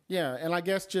got. Yeah, and I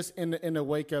guess just in the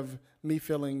wake of me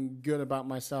feeling good about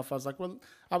myself, I was like, well,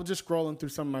 I was just scrolling through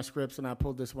some of my scripts, and I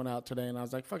pulled this one out today, and I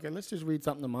was like, fuck it, let's just read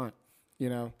something of mine,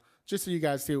 just so you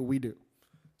guys see what we do.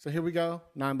 So here we go,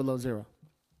 9 Below Zero.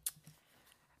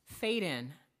 Fade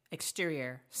in,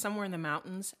 exterior, somewhere in the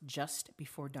mountains just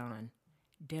before dawn.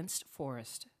 Dense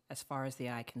forest as far as the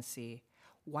eye can see.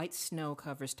 White snow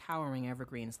covers towering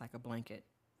evergreens like a blanket.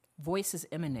 Voices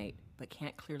emanate, but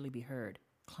can't clearly be heard.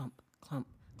 Clump, clump,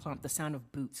 clump, the sound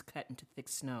of boots cut into thick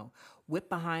snow. Whip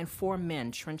behind 4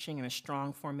 men trenching in a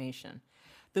strong formation.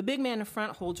 The big man in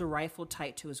front holds a rifle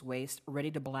tight to his waist,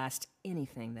 ready to blast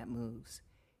anything that moves.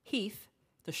 Heath,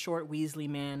 the short Weasley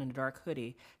man in a dark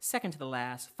hoodie, second to the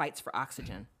last, fights for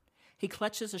oxygen. He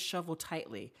clutches a shovel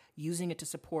tightly, using it to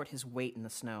support his weight in the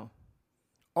snow.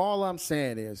 All I'm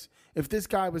saying is, if this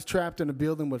guy was trapped in a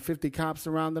building with 50 cops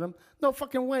surrounding him, no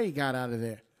fucking way he got out of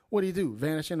there. What'd he do,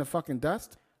 vanish in the fucking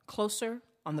dust? Closer,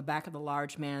 on the back of the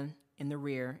large man in the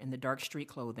rear, in the dark street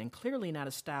clothing, clearly not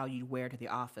a style you'd wear to the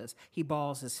office, he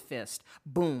balls his fist.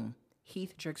 Boom!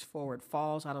 Heath jerks forward,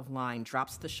 falls out of line,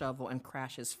 drops the shovel, and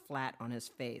crashes flat on his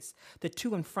face. The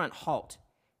 2 in front halt.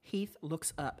 Heath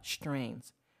looks up,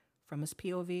 strains. From his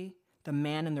POV, the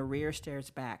man in the rear stares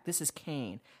back. This is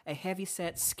Kane, a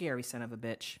heavy-set, scary son of a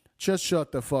bitch. Just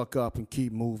shut the fuck up and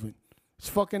keep moving. It's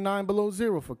fucking 9 Below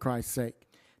Zero, for Christ's sake.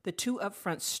 The 2 up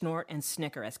front snort and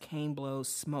snicker as Kane blows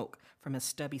smoke from his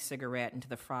stubby cigarette into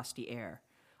the frosty air.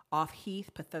 Off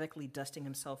Heath, pathetically dusting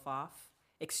himself off.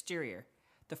 Exterior,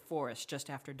 the forest just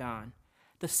after dawn.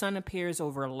 The sun appears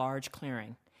over a large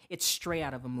clearing. It's straight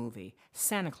out of a movie.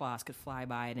 Santa Claus could fly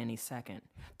by at any second.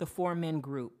 The 4 men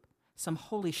group. Some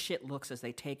holy shit looks as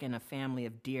they take in a family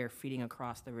of deer feeding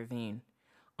across the ravine.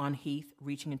 On Heath,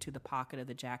 reaching into the pocket of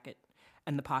the jacket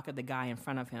and the pocket of the guy in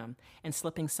front of him and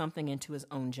slipping something into his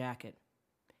own jacket.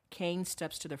 Kane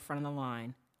steps to the front of the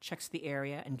line, checks the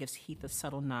area, and gives Heath a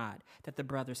subtle nod that the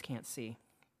brothers can't see.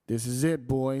 This is it,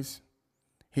 boys.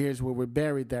 Here's where we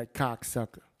buried that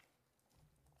cocksucker.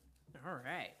 All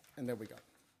right. And there we go.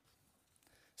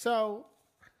 So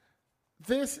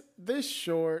this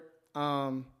short,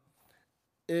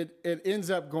 it ends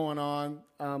up going on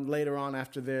later on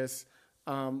after this.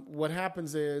 What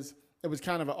happens is it was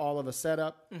kind of all of a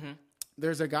setup. Mm-hmm.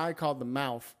 There's a guy called the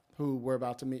Mouth who we're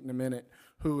about to meet in a minute,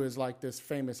 who is like this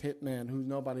famous hitman who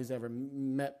nobody's ever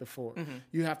met before. Mm-hmm.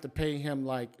 You have to pay him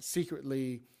like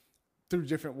secretly through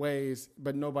different ways,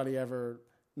 but nobody ever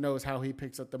knows how he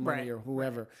picks up the money or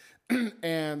whoever. Right.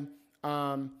 And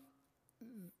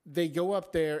they go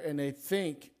up there and they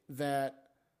think that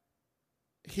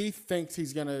he thinks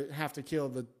he's going to have to kill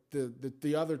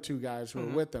the other 2 guys who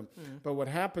are with him. Mm-hmm. But what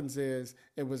happens is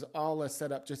it was all a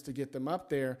setup just to get them up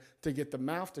there, to get the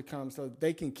Mouth to come so that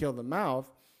they can kill the Mouth,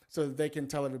 so that they can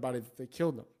tell everybody that they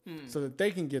killed them, so that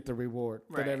they can get the reward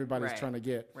that everybody's trying to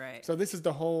get. Right. So this is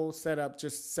the whole setup,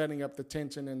 just setting up the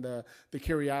tension and the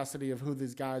curiosity of who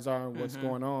these guys are and what's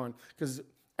going on. Because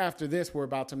after this, we're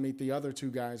about to meet the other 2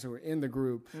 guys who are in the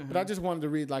group. Mm-hmm. But I just wanted to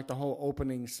read like the whole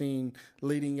opening scene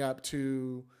leading up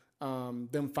to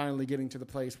them finally getting to the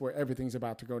place where everything's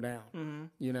about to go down.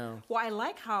 Mm-hmm. Well, I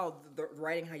like how the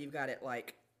writing, how you've got it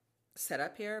like set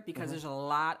up here, because there's a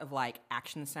lot of like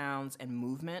action sounds and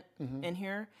movement in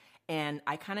here. And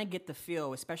I kind of get the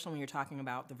feel, especially when you're talking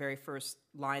about the very first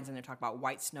lines and they're talking about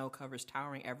white snow covers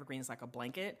towering evergreens like a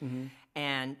blanket.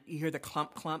 And you hear the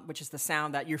clump clump, which is the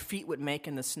sound that your feet would make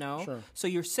in the snow. Sure. So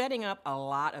you're setting up a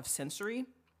lot of sensory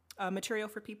material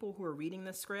for people who are reading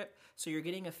the script. So you're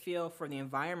getting a feel for the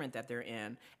environment that they're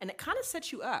in. And it kind of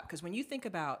sets you up because when you think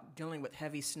about dealing with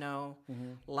heavy snow,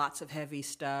 lots of heavy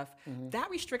stuff, that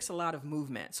restricts a lot of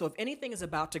movement. So if anything is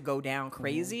about to go down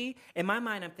crazy, in my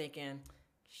mind, I'm thinking,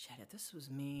 shit, if this was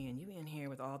me and you in here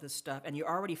with all this stuff and you're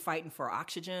already fighting for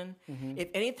oxygen, if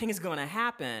anything is going to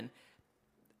happen,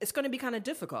 it's going to be kind of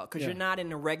difficult because you're not in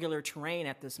the regular terrain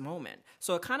at this moment.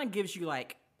 So it kind of gives you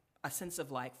like a sense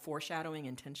of like foreshadowing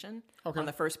and tension on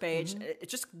the first page.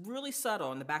 It's just really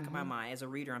subtle in the back of my mind. As a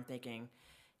reader, I'm thinking,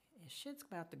 shit's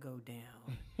about to go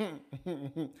down.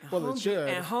 Well, it should.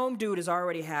 And home dude is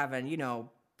already having,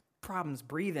 problems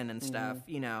breathing and stuff,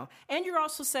 And you're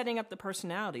also setting up the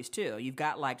personalities too. You've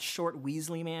got like short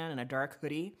Weasley man in a dark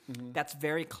hoodie. That's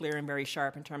very clear and very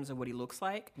sharp in terms of what he looks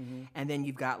like. And then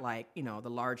you've got like, the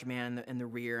large man in the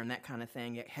rear and that kind of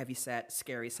thing, heavy set,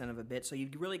 scary son of a bitch. So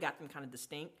you've really got them kind of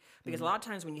distinct because a lot of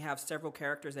times when you have several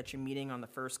characters that you're meeting on the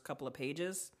first couple of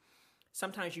pages,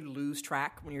 sometimes you lose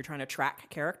track when you're trying to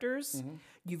track characters.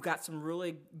 You've got some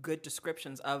really good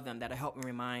descriptions of them that'll help me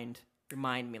remind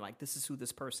me like this is who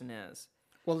this person is.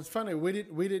 Well, it's funny. We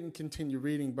didn't continue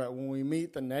reading, but when we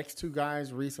meet the next two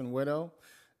guys, Reese and Widow,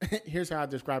 here's how I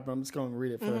describe them. I'm just going to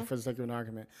read it for the sake of an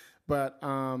argument. But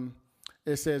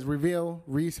it says, reveal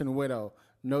Reese and Widow.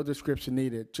 No description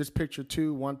needed. Just picture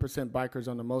 2 1% bikers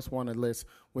on the most wanted list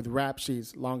with rap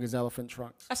sheets long as elephant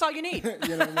trunks. That's all you need.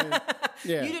 You know what I mean?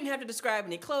 Yeah. You didn't have to describe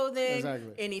any clothing,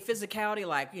 Exactly. any physicality,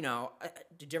 like,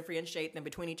 to differentiate them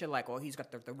between each other. Like, he's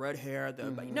got the red hair.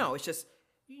 But no, it's just,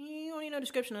 you don't need no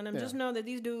description on them. Just know that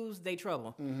these dudes, they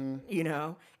trouble,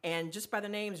 And just by the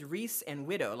names Reese and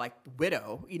Widow, like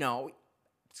Widow,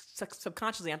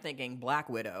 subconsciously I'm thinking Black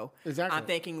Widow. Exactly. I'm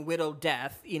thinking Widow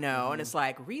Death, and it's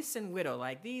like Reese and Widow,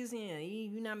 like these,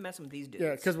 you're not messing with these dudes.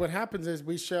 Yeah, because what happens is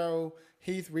we show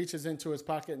Heath reaches into his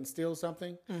pocket and steals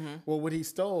something. Well, what he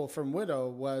stole from Widow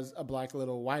was a Black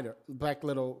Widow lighter.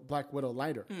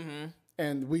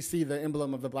 And we see the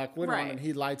emblem of the Black Widow, Right. and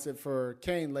he lights it for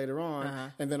Kane later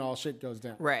on, and then all shit goes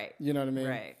down. Right. You know what I mean?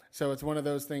 Right. So it's one of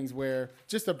those things where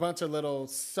just a bunch of little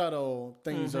subtle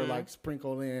things are like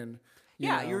sprinkled in.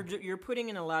 Yeah, you're putting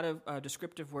in a lot of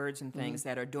descriptive words and things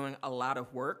that are doing a lot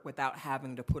of work without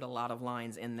having to put a lot of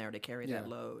lines in there to carry that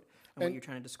load and what you're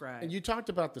trying to describe. And you talked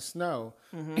about the snow.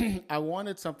 I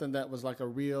wanted something that was like a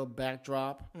real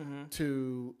backdrop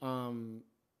to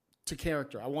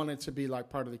character. I wanted it to be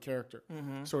like part of the character,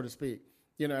 so to speak.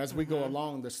 As we go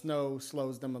along, the snow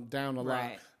slows them down a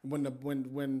lot. When the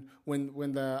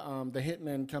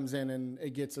hitman comes in and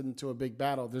it gets into a big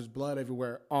battle, there's blood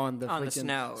everywhere on the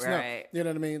snow, right? You know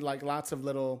what I mean? Like lots of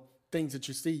little things that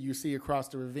you see across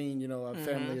the ravine. A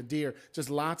family of deer,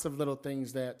 just lots of little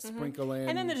things that sprinkle in.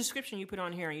 And then the description you put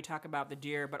on here, and you talk about the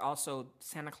deer, but also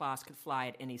Santa Claus could fly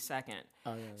at any second.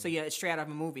 Oh, yeah. So it's straight out of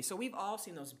a movie. So we've all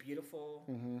seen those beautiful,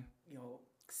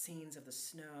 scenes of the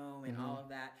snow and all of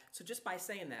that. So just by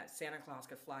saying that Santa Claus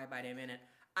could fly by any minute,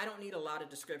 I don't need a lot of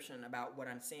description about what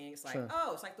I'm seeing. It's like,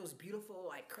 it's like those beautiful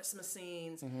like Christmas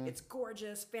scenes. It's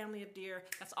gorgeous, family of deer.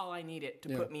 That's all I needed to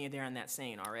put me there in that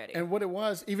scene already. And what it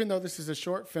was, even though this is a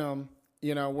short film,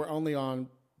 we're only on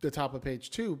the top of page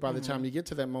 2 by the time you get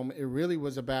to that moment. It really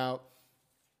was about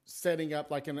setting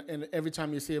up, like in every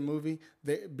time you see a movie,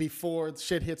 before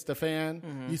shit hits the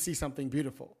fan, you see something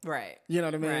beautiful. Right. You know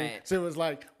what I mean? Right. So it was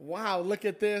like, wow, look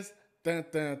at this. Dun,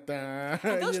 dun, dun.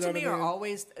 And those to me are are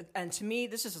always, and to me,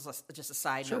 this is just a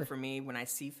side note for me when I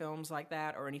see films like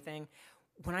that or anything.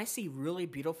 When I see really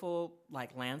beautiful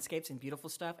like landscapes and beautiful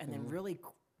stuff, and then really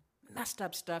messed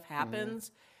up stuff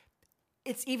happens,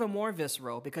 it's even more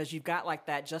visceral because you've got like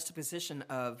that juxtaposition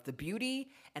of the beauty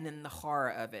and then the horror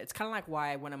of it. It's kind of like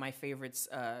why one of my favorites,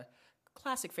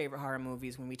 classic favorite horror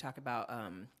movies, when we talk about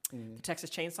the Texas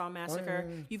Chainsaw Massacre,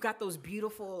 you've got those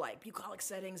beautiful like bucolic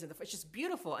settings and it's just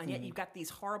beautiful, and yet you've got these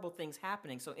horrible things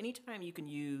happening. So anytime you can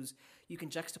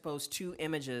juxtapose two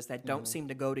images that don't seem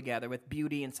to go together with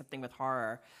beauty and something with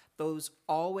horror, those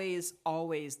always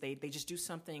they just do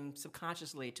something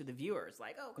subconsciously to the viewers.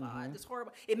 Like, oh God, this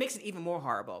horrible. It makes it even more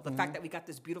horrible. The fact that we got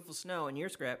this beautiful snow in your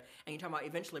script, and you're talking about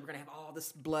eventually we're gonna have all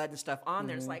this blood and stuff on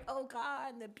there. It's like, oh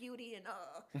God, and the beauty and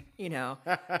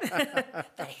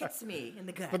that hits me in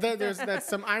the gut. But that's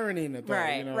some irony in it, though.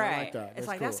 Right. I like that. It's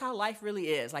like cool. that's how life really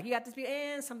is. Like you got this beauty,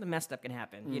 and something messed up can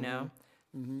happen.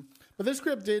 But this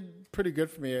script did pretty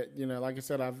good for me. Like I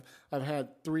said, I've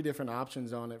had 3 different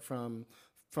options on it from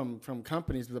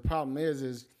companies. But the problem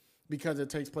is because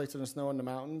it takes place in the snow in the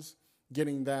mountains,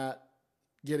 getting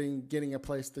a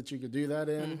place that you could do that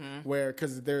in, where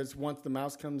because there's once the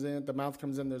mouth comes in,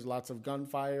 there's lots of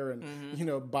gunfire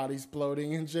and bodies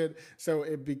exploding and shit, so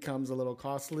it becomes a little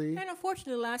costly. And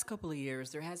unfortunately, the last couple of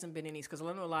years there hasn't been any, because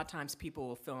I know a lot of times people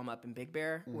will film up in Big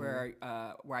Bear where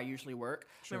I usually work.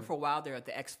 I remember for a while there at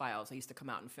the X-Files, I used to come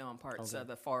out and film parts of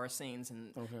the forest scenes,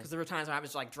 and because there were times when I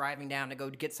was like driving down to go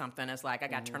get something, it's like I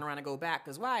got to turn around and go back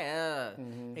because why?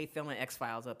 They filming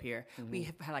X-Files up here. We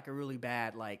have had like a really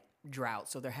bad drought,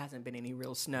 so there hasn't been any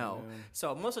real snow.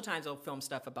 So most of the times they'll film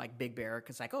stuff up like Big Bear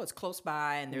because it's close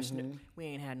by and there's we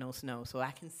ain't had no snow, so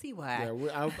I can see why.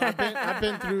 Yeah, I've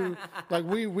been through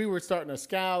we were starting to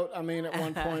scout. I mean, at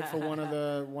one point for one of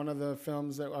the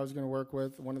films that I was going to work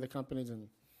with, one of the companies, and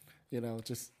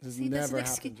just has never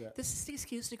happened yet. This is the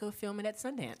excuse to go film it at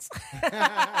Sundance.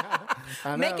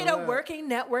 Make it a working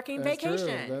networking That's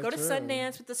vacation. true. Go to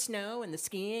Sundance with the snow and the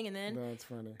skiing, and then That's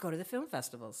funny. go to the film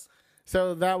festivals.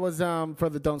 So that was for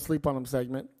the Don't Sleep on Them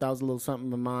segment. That was a little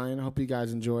something of mine. I hope you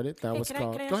guys enjoyed it. That was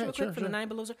called. Can I ask you real quick for the 9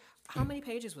 Below? How many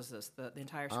pages was this? The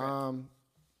entire script? 9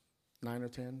 or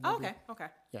 10. Oh, maybe. okay.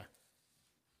 Yeah,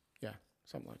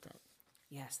 something like that.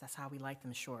 Yes, that's how we like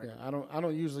them short. Yeah, I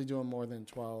don't usually do them more than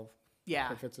 12.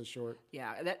 Yeah. If it's a short.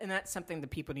 Yeah, and that's something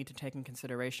that people need to take in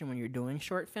consideration when you're doing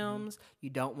short films. You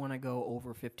don't want to go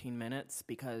over 15 minutes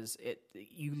because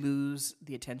you lose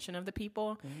the attention of the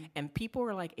people. And people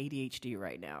are like ADHD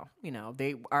right now.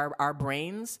 Our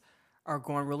brains are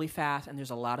going really fast, and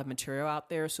there's a lot of material out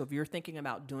there. So if you're thinking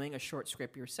about doing a short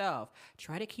script yourself,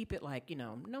 try to keep it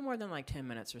no more than 10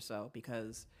 minutes or so,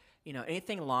 because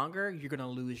anything longer, you're going to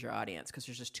lose your audience because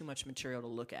there's just too much material to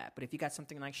look at. But if you got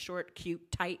something like short,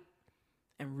 cute, tight,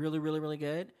 and really, really, really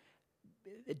good,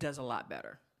 it does a lot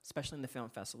better, especially in the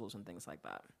film festivals and things like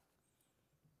that.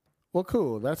 Well,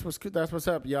 cool. That's what's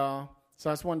up, y'all. So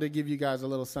I just wanted to give you guys a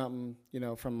little something,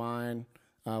 from mine,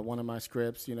 one of my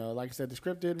scripts. Like I said, the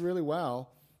script did really well.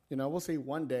 We'll see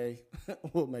one day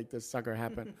we'll make this sucker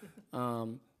happen.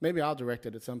 Maybe I'll direct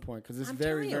it at some point because it's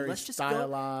very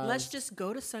stylized. Let's just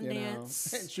go to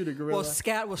Sundance and shoot a gorilla.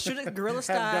 We'll shoot a gorilla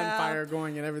style. Have gunfire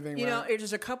going and everything.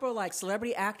 There's a couple of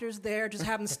celebrity actors there. Just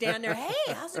have them stand there.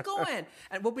 Hey, how's it going?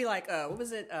 And we'll be like, what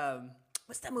was it?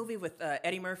 What's that movie with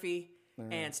Eddie Murphy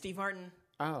and Steve Martin?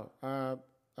 And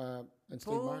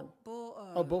Steve Martin.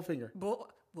 Bullfinger.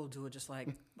 We'll do it just like.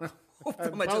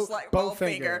 Film it just like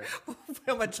Bowfinger.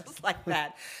 Film it just like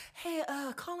that. Hey,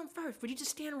 Colin Firth, would you just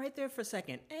stand right there for a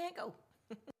second and go?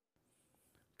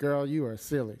 Girl, you are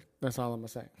silly. That's all I'm gonna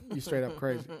say. You straight up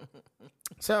crazy.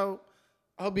 So,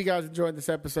 I hope you guys enjoyed this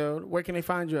episode. Where can they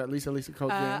find you at? Lisa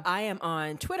Coach Jam? I am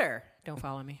on Twitter. Don't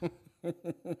follow me.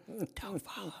 Don't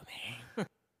follow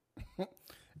me.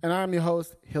 And I'm your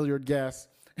host, Hilliard Guess.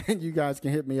 And you guys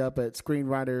can hit me up at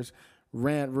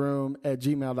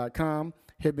screenwritersrantroom@gmail.com.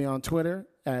 Hit me on Twitter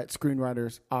at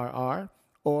ScreenwritersRR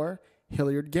or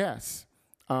Hilliard Guess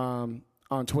on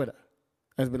Twitter,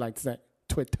 as we like to say,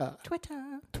 Twitter.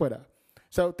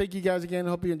 So thank you guys again.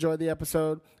 Hope you enjoyed the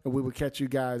episode, and we will catch you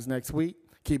guys next week.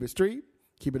 Keep it street,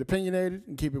 keep it opinionated,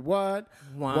 and keep it what?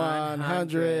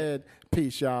 100.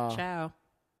 Peace, y'all. Ciao.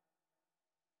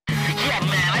 Yeah,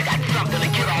 man, I got something to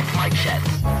get off my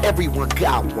chest. Everyone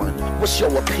got one. What's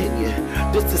your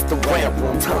opinion? This is the rant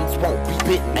room. Tongues won't be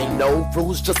bitten. Ain't no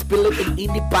rules, just spill it, and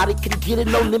anybody can get it.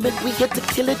 No limit. We here to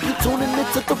kill it. You tuning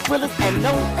into the thrillers, and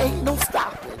no, ain't no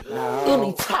stopping.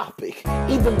 Any topic,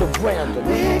 even the random.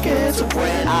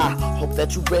 I hope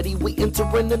that you ready. We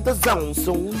entering in the zone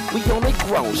soon. We on a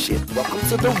grown shit. Welcome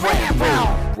to the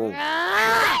rant room.